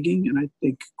intriguing and I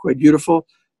think quite beautiful,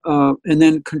 and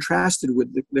then contrasted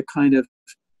with the kind of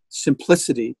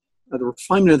simplicity, the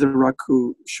refinement of the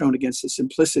raku shown against the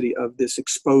simplicity of this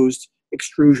exposed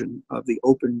extrusion of the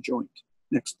open joint.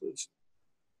 Next, please.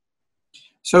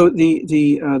 So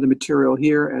the material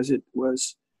here, as it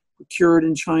was procured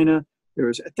in China, there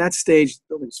was at that stage, the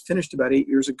building was finished about 8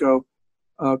 years ago,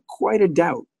 quite a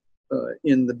doubt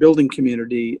in the building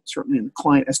community, certainly in the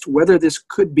client, as to whether this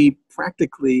could be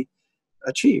practically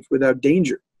achieved without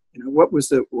danger. What was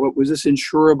this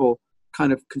insurable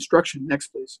kind of construction? Next,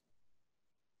 please.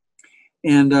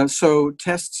 And so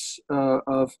tests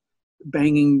of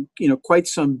banging, quite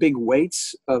some big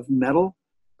weights of metal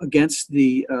against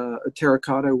the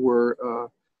terracotta were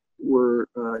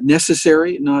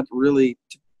necessary, not really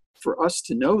for us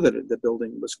to know that the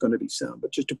building was going to be sound,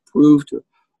 but just to prove to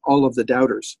all of the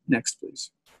doubters. Next,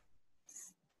 please.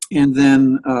 And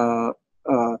then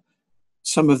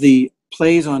some of the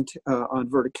plays on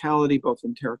verticality, both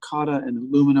in terracotta and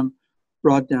aluminum,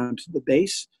 brought down to the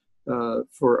base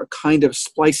for a kind of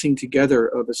splicing together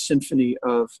of a symphony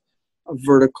of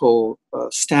vertical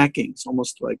stackings,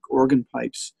 almost like organ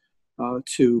pipes,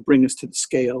 to bring us to the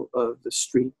scale of the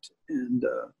street and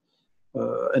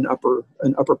an upper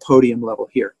podium level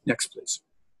here. Next, please.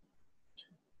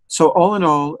 So all in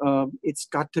all, it's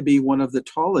got to be one of the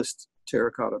tallest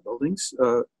terracotta buildings.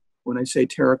 When I say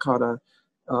terracotta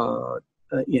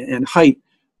and height,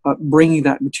 bringing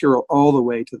that material all the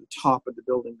way to the top of the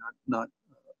building, not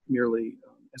merely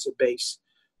as a base.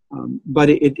 But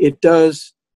it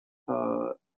does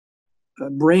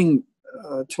bring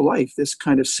to life this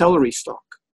kind of celery stalk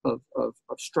of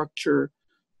structure,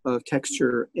 of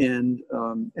texture, and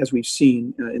as we've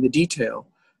seen in the detail,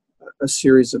 a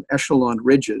series of echelon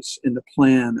ridges in the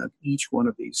plan of each one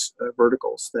of these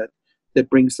verticals that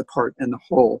brings the part and the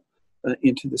whole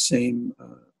into the same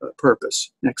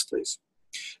purpose. Next, please.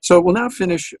 So we'll now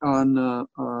finish on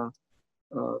the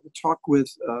talk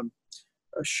with a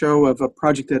show of a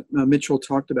project that Mitchell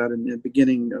talked about in the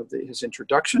beginning of his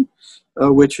introduction,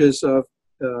 which is a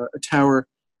tower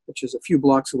which is a few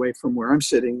blocks away from where I'm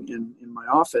sitting in my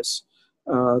office,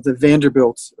 the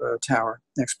Vanderbilt Tower.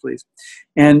 Next, please.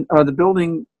 And the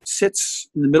building sits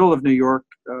in the middle of New York.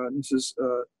 This is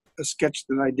a sketch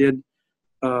that I did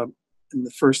in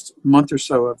the first month or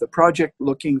so of the project,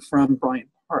 looking from Bryant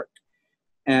Park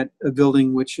at a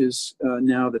building which is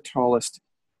now the tallest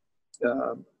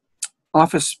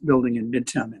office building in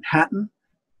Midtown Manhattan.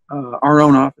 Our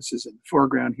own office is in the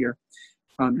foreground here.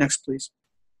 Next, please.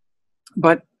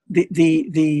 But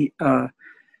the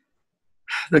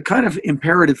the kind of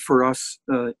imperative for us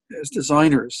as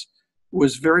designers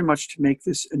was very much to make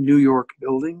this a New York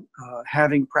building,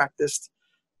 having practiced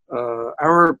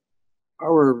our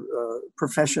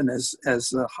profession as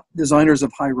designers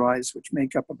of high-rise, which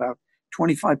make up about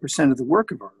 25% of the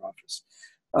work of our office.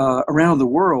 Around the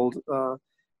world,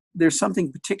 there's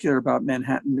something particular about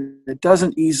Manhattan that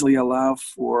doesn't easily allow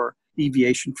for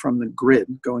deviation from the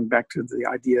grid. Going back to the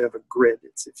idea of a grid,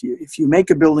 it's if you make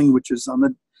a building which is on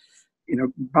the,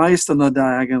 biased on the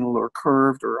diagonal or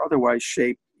curved or otherwise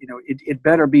shaped, it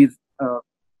better be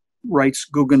Wright's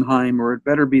Guggenheim, or it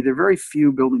better be. There are very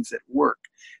few buildings that work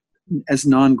as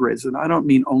non-grids, and I don't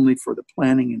mean only for the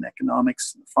planning and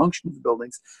economics and the function of the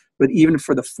buildings, but even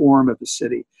for the form of the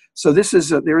city. So this is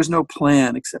there is no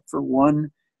plan except for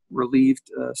one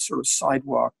relieved sort of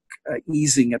sidewalk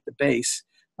easing at the base.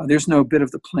 There's no bit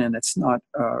of the plan that's not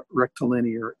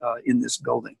rectilinear in this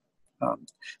building.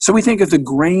 So we think of the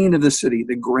grain of the city,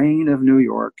 the grain of New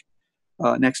York.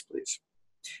 Next, please.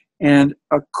 And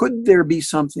could there be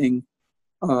something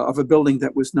of a building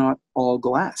that was not all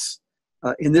glass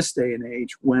in this day and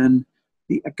age, when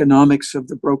the economics of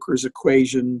the broker's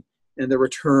equation and the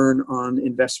return on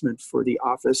investment for the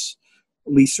office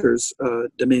leasers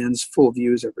demands full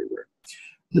views everywhere?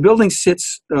 The building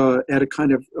sits at a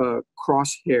kind of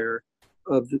crosshair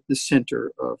of the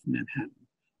center of Manhattan,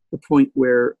 the point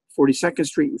where 42nd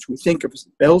Street, which we think of as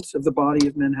the belt of the body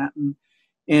of Manhattan,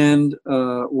 and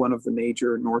one of the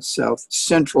major north-south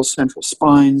central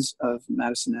spines of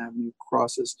Madison Avenue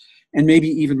crosses, and maybe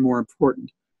even more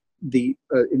important, the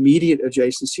immediate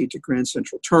adjacency to Grand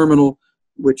Central Terminal,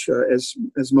 which, as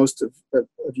most of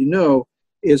you know,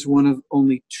 is one of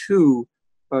only two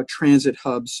transit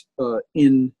hubs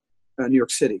in New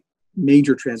York City,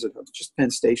 major transit hubs, just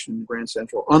Penn Station and Grand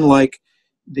Central, unlike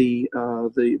the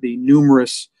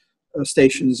numerous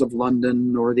stations of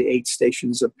London or the 8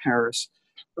 stations of Paris.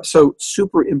 So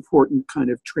super important kind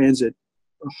of transit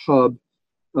hub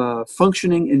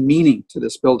functioning and meaning to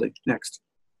this building. Next.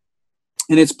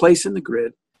 And its place in the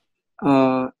grid.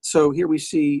 So here we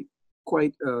see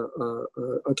quite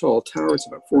a tall tower. It's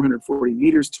about 440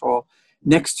 meters tall,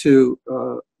 next to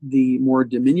the more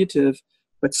diminutive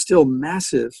but still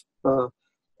massive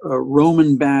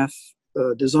Roman bath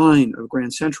design of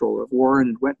Grand Central, of Warren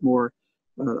and Wetmore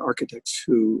architects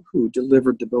who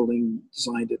delivered the building,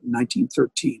 designed it in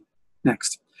 1913.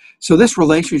 Next. So this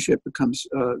relationship becomes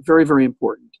very, very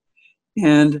important.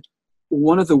 And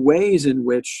one of the ways in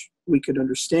which we could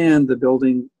understand the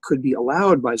building could be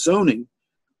allowed by zoning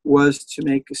was to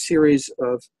make a series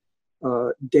of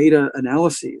data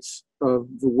analyses of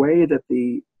the way that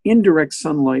the indirect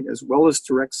sunlight as well as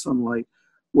direct sunlight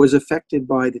was affected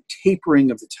by the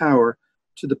tapering of the tower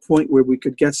to the point where we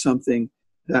could get something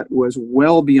that was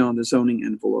well beyond the zoning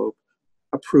envelope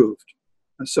approved.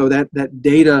 So that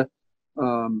data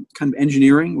kind of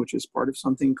engineering, which is part of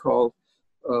something called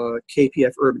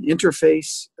KPF Urban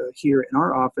Interface here in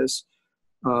our office,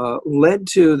 led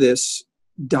to this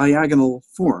diagonal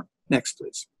form. Next,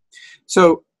 please.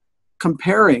 So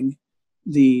comparing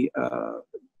the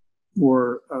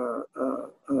more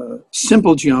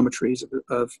simple geometries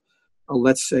of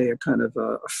let's say a kind of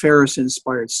a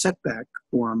Ferris-inspired setback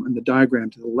form in the diagram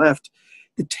to the left,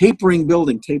 the tapering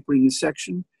building, tapering in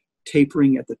section,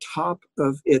 tapering at the top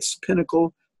of its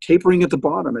pinnacle, tapering at the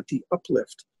bottom at the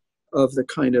uplift of the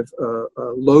kind of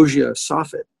loggia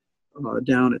soffit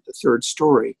down at the 3rd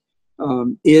story,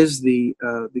 is the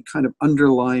kind of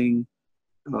underlying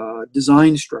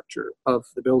design structure of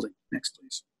the building. Next,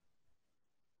 please.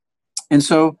 And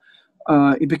so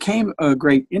it became a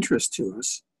great interest to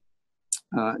us.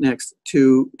 Next,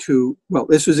 well,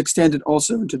 this was extended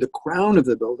also into the crown of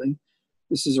the building.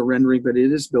 This is a rendering, but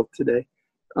it is built today,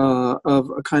 of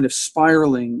a kind of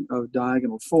spiraling of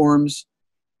diagonal forms,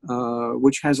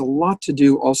 which has a lot to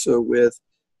do also with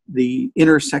the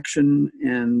intersection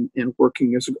and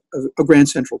working as a Grand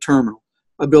Central Terminal,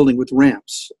 a building with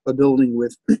ramps, a building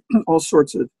with all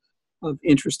sorts of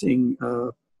interesting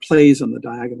plays on the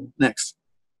diagonal. Next.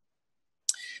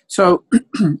 So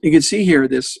you can see here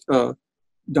this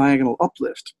diagonal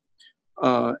uplift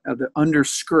of the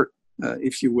underskirt,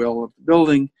 if you will, of the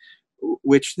building,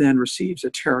 which then receives a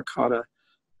terracotta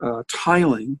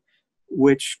tiling,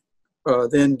 which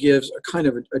then gives a kind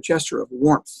of a gesture of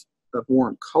warmth, of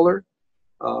warm color,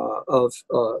 of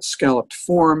scalloped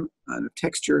form and of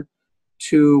texture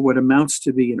to what amounts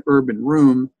to be an urban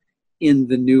room in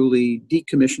the newly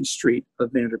decommissioned street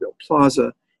of Vanderbilt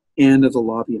Plaza and of the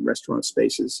lobby and restaurant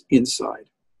spaces inside.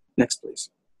 Next, please.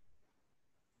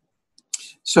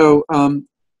 So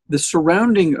the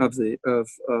surrounding of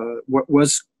what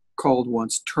was called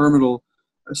once Terminal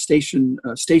station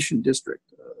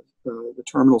district, the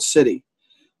terminal city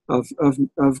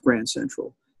of Grand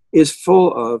Central, is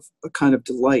full of a kind of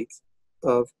delight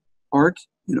of art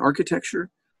and architecture,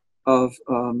 of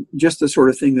just the sort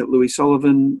of thing that Louis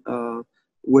Sullivan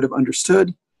would have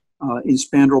understood in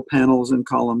spandrel panels and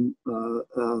column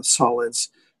solids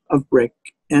of brick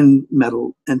and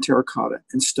metal and terracotta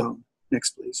and stone.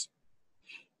 Next, please.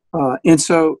 And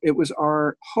so it was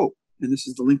our hope, and this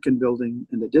is the Lincoln Building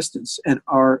in the distance, and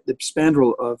the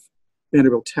spandrel of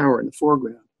Vanderbilt Tower in the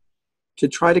foreground, to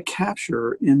try to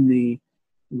capture in the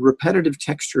repetitive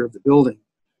texture of the building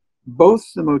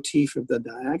both the motif of the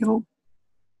diagonal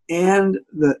and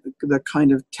the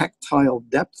kind of tactile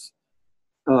depth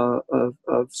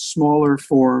of smaller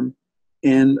form,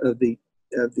 and of the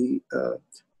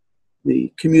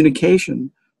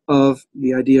communication of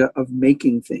the idea of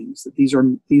making things. That these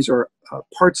are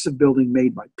parts of building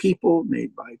made by people,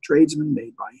 made by tradesmen,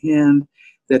 made by hand,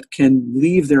 that can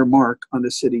leave their mark on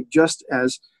the city, just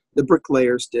as the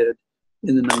bricklayers did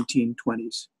in the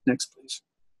 1920s. Next, please.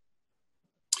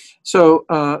 So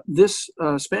this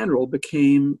spandrel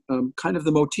became kind of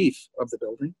the motif of the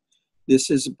building. This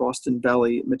is a Boston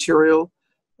Valley material.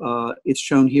 It's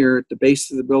shown here at the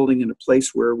base of the building in a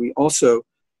place where we also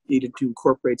needed to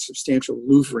incorporate substantial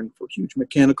louvering for huge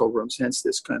mechanical rooms, hence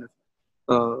this kind of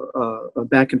a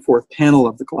back and forth panel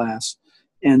of the glass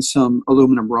and some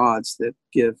aluminum rods that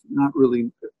give not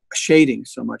really a shading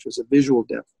so much as a visual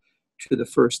depth to the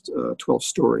first 12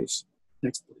 stories.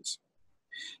 Next, please.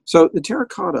 So the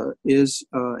terracotta is,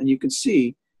 and you can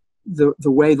see the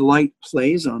way the light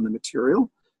plays on the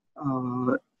material.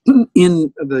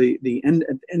 In the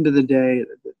end of the day,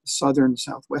 the southern,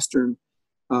 southwestern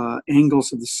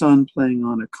angles of the sun playing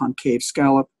on a concave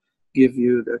scallop give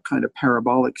you the kind of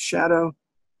parabolic shadow.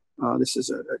 This is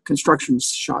a construction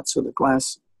shot, so the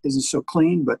glass isn't so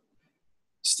clean, but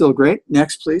still great.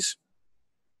 Next, please.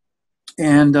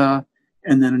 And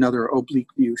then another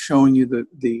oblique view showing you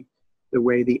the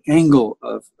way the angle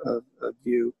of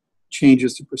view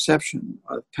changes the perception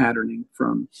of patterning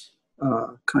from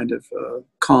kind of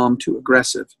calm to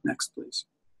aggressive. Next, please.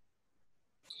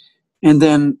 And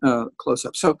then close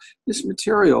up. So this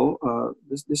material,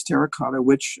 this terracotta,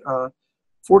 which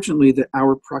fortunately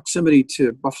our proximity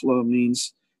to Buffalo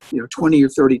means 20 or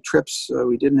 30 trips.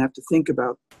 We didn't have to think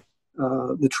about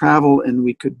the travel, and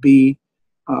we could be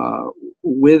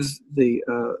with the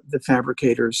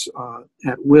fabricators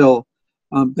at will.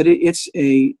 But it's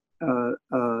a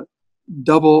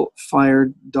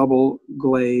double-fired, double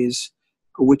glaze,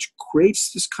 which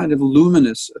creates this kind of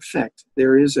luminous effect.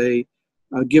 There is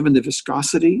given the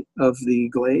viscosity of the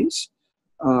glaze,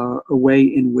 a way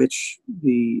in which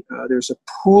there's a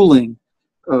pooling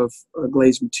of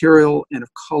glazed material and of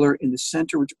color in the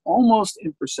center, which is almost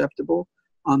imperceptible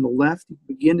on the left. You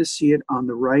begin to see it on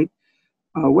the right.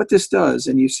 What this does,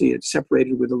 and you see it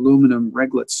separated with aluminum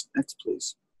reglets. Next,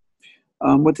 please.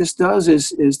 What this does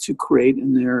is to create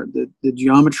in there the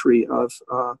geometry of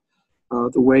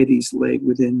the way these laid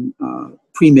within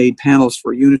pre-made panels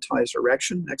for unitized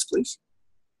erection. Next, please.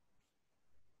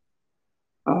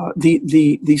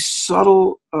 The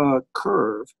subtle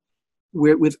curve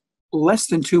with less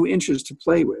than 2 inches to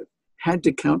play with had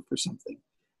to count for something.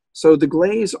 So the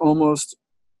glaze almost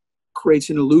creates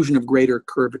an illusion of greater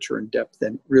curvature and depth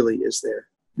than really is there.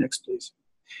 Next, please.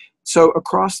 So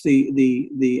across the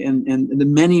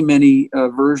many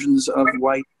versions of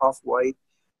white, off-white,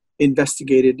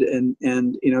 investigated, and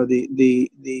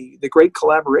the great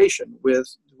collaboration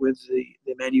with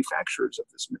the manufacturers of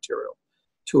this material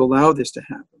to allow this to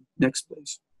happen. Next,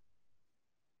 please.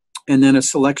 And then a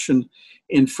selection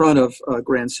in front of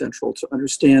Grand Central to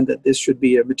understand that this should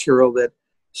be a material that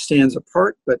stands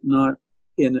apart, but not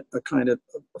in a kind of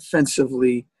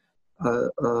offensively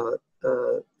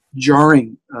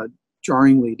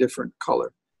jarringly different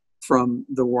color from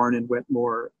the Warren and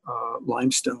Wetmore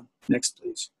limestone. Next,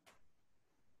 please.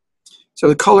 So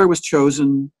the color was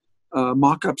chosen.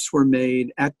 Mock-ups were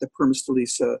made at the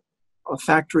Perma-Stelisa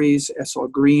factories. S.L.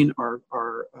 Green, our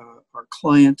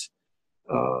client,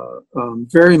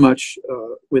 very much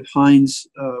with Heinz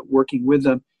working with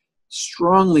them,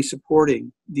 strongly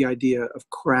supporting the idea of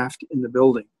craft in the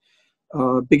building.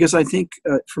 Because I think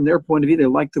from their point of view, they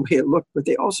liked the way it looked, but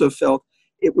they also felt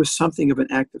it was something of an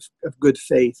act of good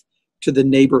faith to the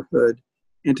neighborhood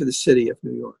and to the city of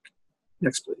New York.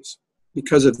 Next, please.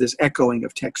 Because of this echoing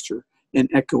of texture and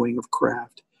echoing of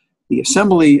craft. The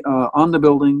assembly on the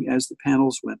building as the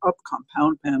panels went up,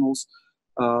 compound panels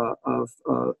of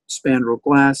spandrel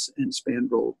glass and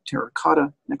spandrel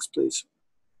terracotta. Next, please.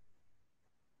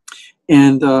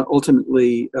 And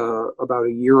ultimately, about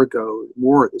a year ago,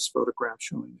 more of this photograph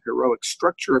showing the heroic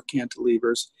structure of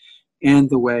cantilevers and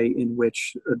the way in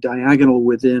which a diagonal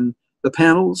within the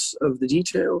panels of the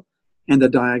detail and the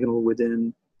diagonal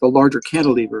within the larger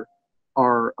cantilever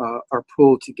are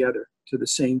pulled together to the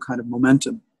same kind of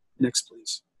momentum. Next,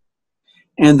 please.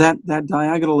 And that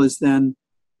diagonal is then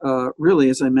really,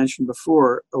 as I mentioned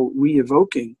before, a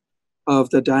re-evoking of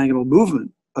the diagonal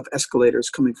movement of escalators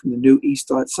coming from the new east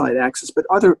side axis, but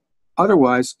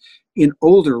otherwise in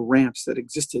older ramps that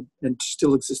existed and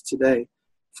still exist today,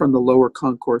 from the lower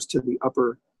concourse to the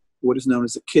upper, what is known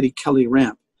as the Kitty Kelly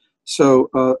ramp. So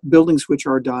buildings which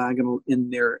are diagonal in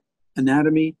their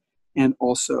anatomy and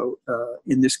also,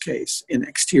 in this case, in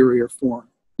exterior form.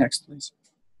 Next, please.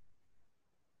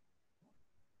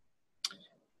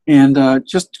 And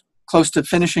just close to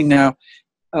finishing now,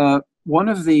 one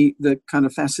of the kind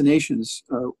of fascinations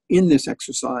in this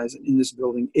exercise and in this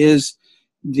building is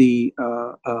the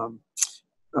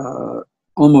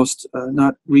almost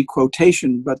not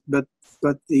requotation, but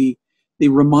the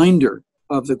reminder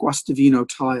of the Guastavino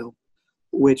tile,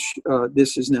 which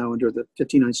this is now under the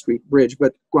 59th Street Bridge.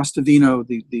 But Guastavino,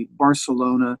 the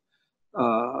Barcelona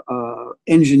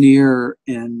engineer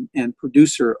and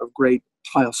producer of great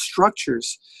tile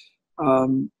structures,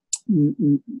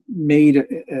 made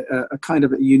a kind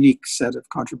of a unique set of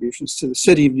contributions to the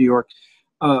city of New York.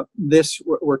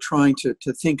 We're trying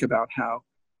to think about how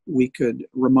we could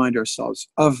remind ourselves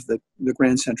of the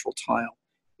Grand Central tile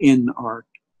in our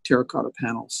terracotta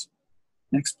panels.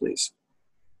 Next, please.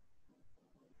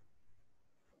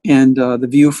 And the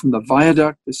view from the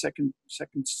viaduct, the second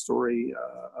story,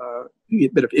 a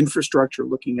bit of infrastructure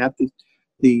looking at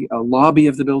the lobby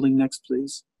of the building. Next,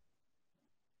 please.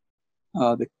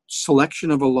 The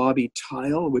selection of a lobby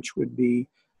tile, which would be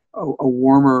a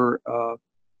warmer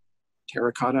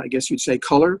terracotta, I guess you'd say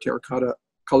colored terracotta,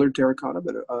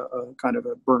 but a kind of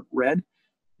a burnt red.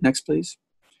 Next, please.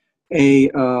 A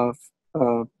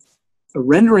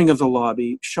rendering of the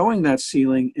lobby showing that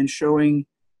ceiling and showing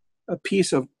a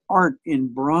piece of art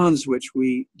in bronze which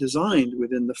we designed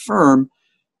within the firm,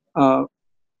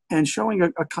 and showing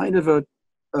a kind of a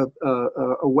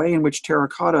way in which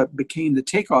terracotta became the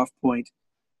takeoff point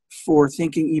for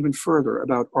thinking even further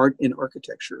about art in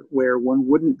architecture, where one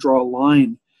wouldn't draw a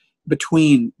line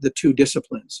between the two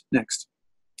disciplines. Next.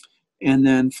 And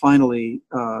then finally,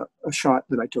 a shot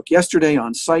that I took yesterday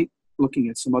on site, looking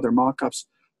at some other mock-ups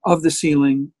of the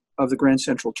ceiling of the Grand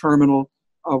Central Terminal,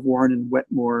 of Warren and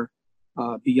Wetmore,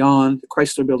 beyond, the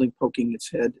Chrysler Building poking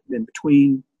its head in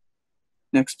between.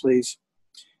 Next, please.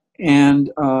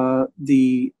 And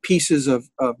the pieces of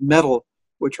metal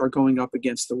which are going up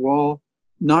against the wall,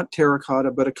 not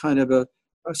terracotta, but a kind of a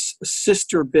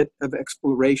sister bit of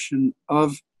exploration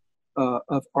of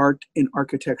art in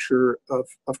architecture, of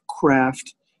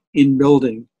craft in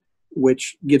building,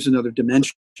 which gives another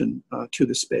dimension to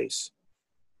the space.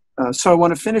 So I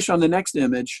want to finish on the next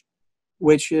image,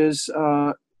 which is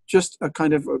just a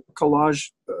kind of a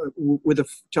collage with a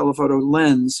telephoto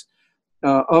lens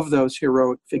of those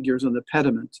heroic figures on the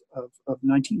pediment of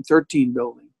 1913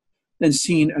 building, then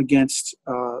seen against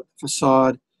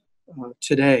facade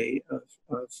today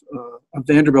of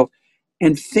Vanderbilt,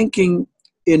 and thinking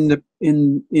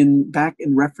back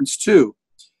in reference to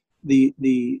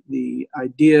the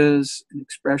ideas and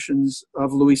expressions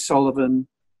of Louis Sullivan,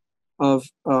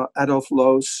 of Adolf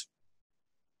Loos,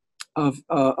 of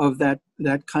that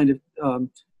kind of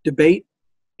debate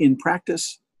in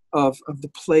practice of the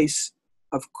place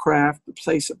of craft, the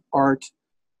place of art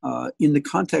in the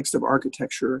context of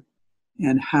architecture,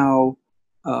 and how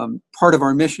part of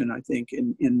our mission, I think,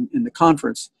 in the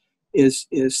conference is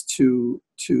to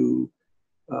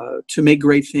make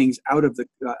great things out of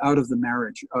the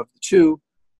marriage of the two,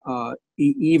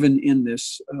 even in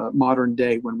this modern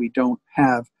day when we don't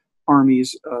have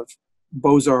armies of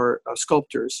Beaux-Arts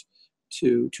sculptors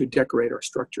to decorate our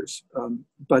structures.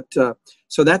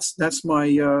 So that's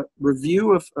my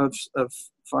review of 5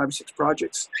 or 6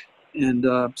 projects, and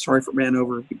sorry if it ran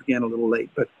over. We began a little late,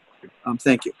 but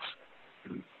thank you.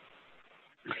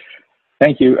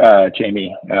 Thank you,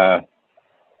 Jamie.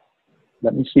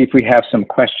 Let me see if we have some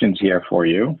questions here for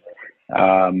you.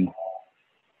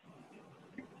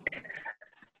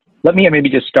 Let me maybe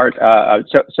just start.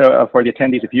 So for the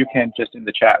attendees, if you can just in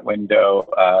the chat window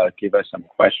give us some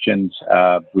questions,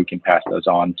 we can pass those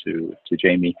on to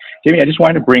Jamie. Jamie, I just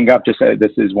wanted to bring up, this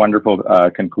is wonderful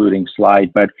concluding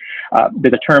slide, but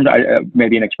the term,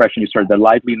 maybe an expression you started, the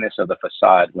liveliness of the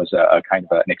facade was a kind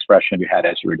of an expression you had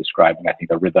as you were describing, I think,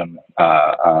 the rhythm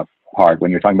part,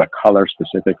 when you're talking about color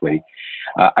specifically,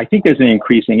 I think there's an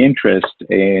increasing interest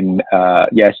in,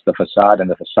 yes, the facade, and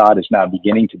the facade is now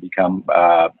beginning to become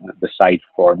the site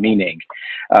for meaning.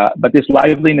 But this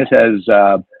liveliness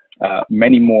has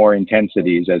many more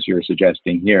intensities, as you're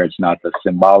suggesting here. It's not the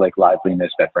symbolic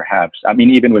liveliness that perhaps, I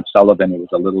mean, even with Sullivan, it was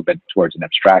a little bit towards an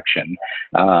abstraction.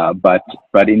 But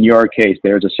in your case,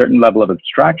 there's a certain level of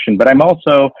abstraction. But I'm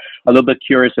also a little bit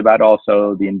curious about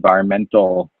also the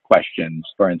environmental questions.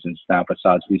 For instance, now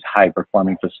facades, these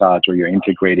high-performing facades where you're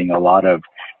integrating a lot of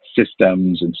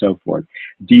systems and so forth.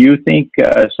 Do you think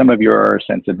some of your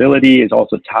sensibility is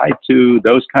also tied to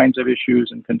those kinds of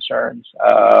issues and concerns?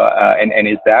 And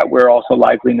is that where also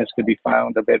liveliness could be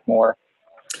found a bit more?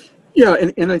 Yeah,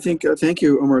 and I think thank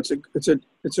you, Omar.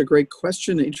 It's a great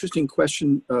question, an interesting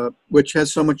question, which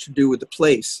has so much to do with the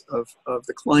place of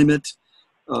the climate,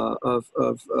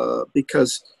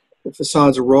 because the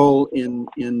facade's role in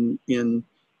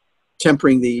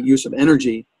tempering the use of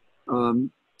energy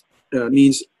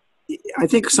means, I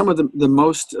think some of the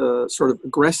most sort of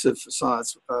aggressive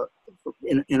facades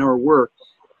in our work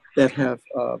that have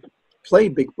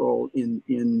played big role in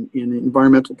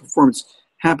environmental performance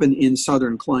happen in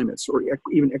southern climates, or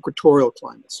even equatorial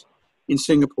climates, in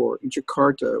Singapore, in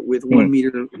Jakarta, with 1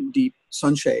 meter deep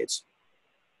sunshades,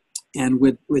 and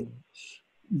with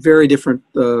very different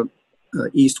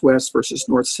east-west versus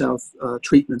north-south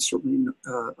treatments,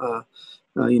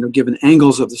 given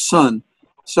angles of the sun.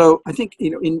 So I think,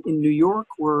 in New York,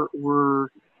 we're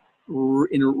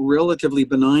in a relatively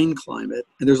benign climate,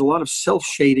 and there's a lot of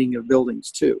self-shading of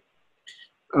buildings too.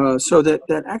 So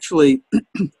that actually,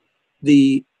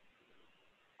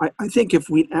 I think if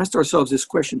we'd asked ourselves this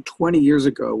question 20 years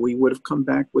ago, we would have come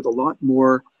back with a lot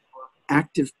more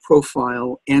active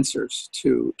profile answers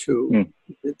to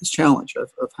this challenge of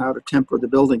how to temper the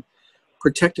building,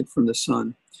 protect it from the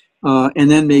sun. And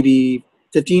then maybe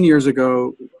 15 years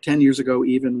ago, 10 years ago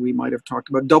even, we might have talked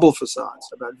about double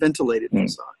facades, about ventilated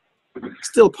facade.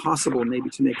 Still possible maybe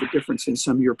to make a difference in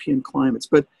some European climates.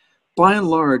 But by and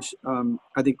large,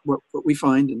 I think what we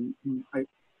find, and I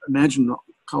imagine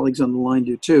colleagues on the line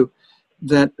do too,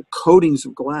 that the coatings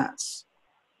of glass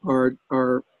are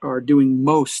doing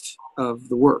most of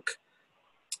the work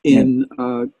in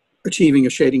achieving a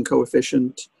shading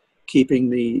coefficient, keeping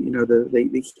the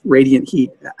radiant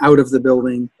heat out of the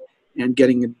building, and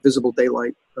getting visible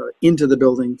daylight into the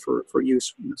building for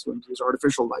use. So we use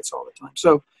artificial lights all the time.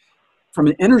 So from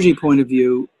an energy point of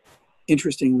view,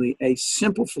 interestingly, a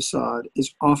simple facade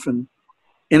is often,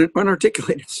 and an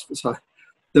unarticulated facade,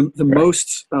 the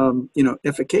most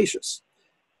efficacious.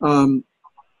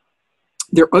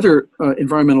 There are other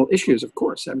environmental issues, of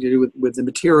course, having to do with the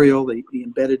material, the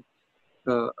embedded.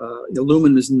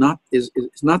 Aluminum is not the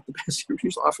best.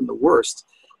 It's often the worst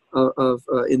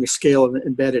in the scale of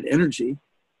embedded energy.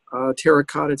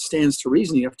 Terracotta, it stands to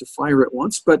reason. You have to fire it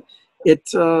once, but it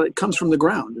comes from the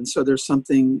ground, and so there's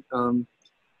something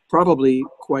probably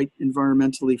quite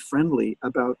environmentally friendly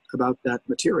about that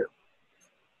material.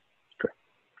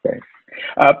 Okay.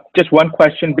 Just one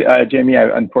question, Jamie.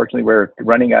 Unfortunately, we're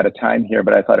running out of time here,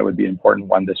 but I thought it would be an important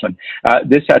one, this one.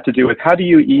 This had to do with, how do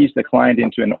you ease the client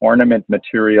into an ornament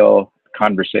material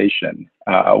conversation?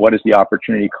 What is the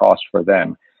opportunity cost for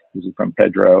them? This is from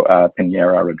Pedro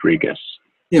Pinera Rodriguez.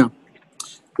 Yeah.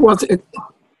 Well, it's a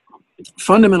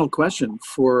fundamental question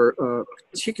for,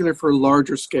 particularly for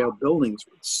larger scale buildings.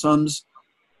 Sums,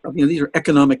 these are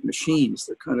economic machines.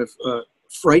 They're kind of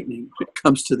frightening when it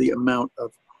comes to the amount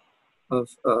of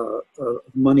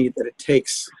money that it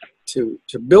takes to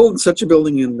build such a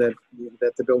building, and that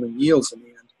the building yields in the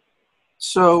end.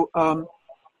 So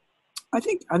I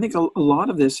think a lot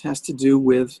of this has to do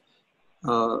with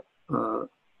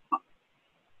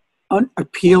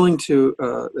appealing to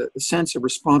the sense of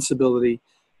responsibility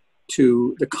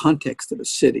to the context of a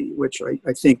city, which I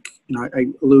think I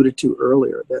alluded to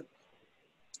earlier, that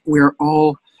we're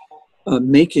all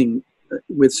making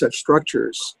with such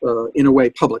structures, in a way,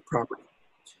 public property.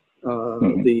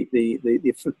 The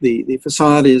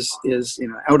facade is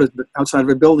outside of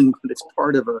a building, but it's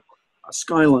part of a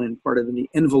skyline, part of the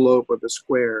envelope of a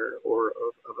square or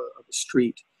of a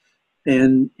street,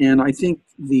 and I think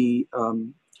the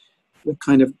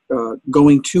kind of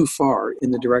going too far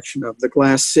in the direction of the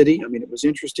glass city. I mean, it was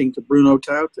interesting to Bruno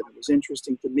Taut, and it was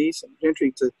interesting to me, and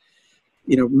interesting to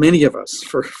many of us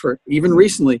for even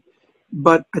recently.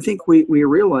 But I think we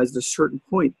realized at a certain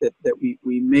point that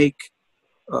we make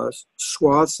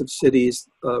swaths of cities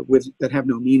that have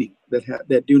no meaning,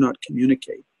 that do not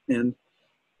communicate. And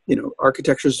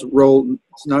architecture's role,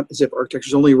 it's not as if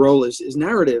architecture's only role is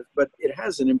narrative, but it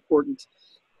has an important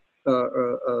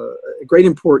great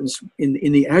importance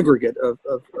in the aggregate of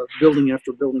building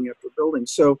after building after building.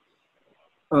 So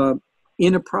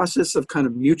in a process of kind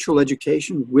of mutual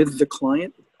education with the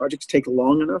client, projects take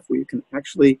long enough where you can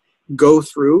actually go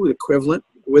through the equivalent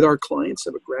with our clients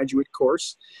of a graduate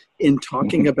course in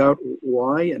talking about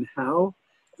why and how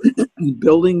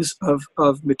buildings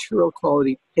of material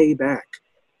quality pay back.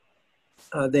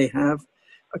 They have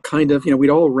a kind of, we'd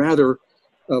all rather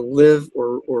live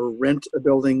or rent a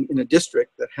building in a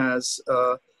district that has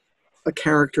a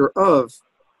character of,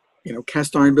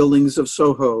 cast iron buildings of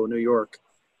Soho, New York,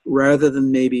 rather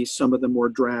than maybe some of the more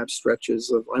drab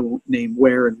stretches of, I won't name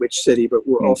where and which city, but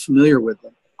we're all familiar with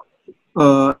them.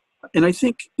 And I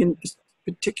think in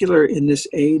particular in this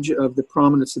age of the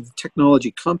prominence of the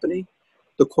technology company,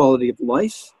 the quality of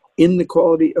life in the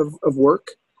quality of work,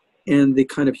 and the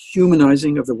kind of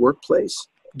humanizing of the workplace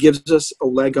gives us a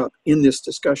leg up in this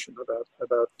discussion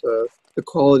about the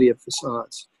quality of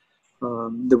facades.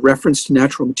 The reference to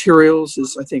natural materials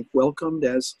is, I think, welcomed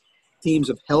as themes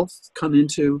of health come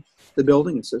into the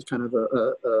building. It's kind of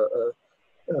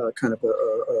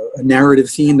a narrative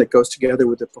theme that goes together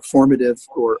with the performative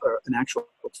or an actual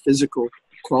physical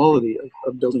quality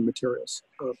of building materials.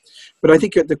 But I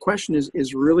think the question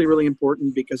is really, really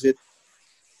important because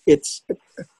it's a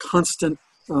constant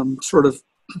sort of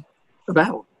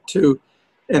battle to,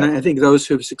 and I think those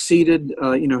who have succeeded,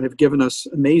 have given us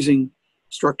amazing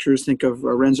structures. Think of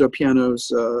Renzo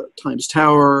Piano's Times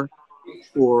Tower,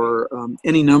 or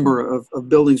any number of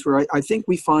buildings where I think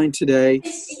we find today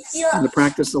in the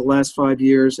practice of the last 5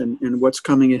 years and what's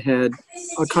coming ahead,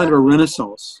 a kind of a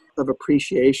renaissance of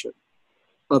appreciation,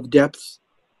 of depth,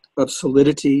 of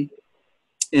solidity,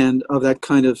 and of that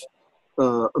kind of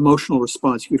emotional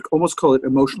response. You could almost call it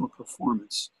emotional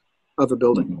performance of a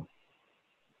building.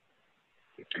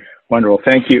 Wonderful.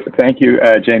 Thank you,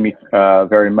 Jamie,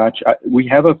 very much. We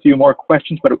have a few more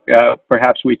questions, but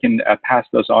perhaps we can pass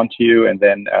those on to you and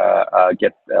then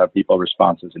get people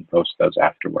responses and post those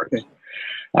afterwards.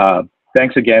 Okay.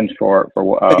 Thanks again for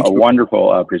a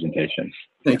wonderful presentation.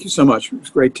 Thank you so much. It was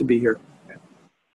great to be here.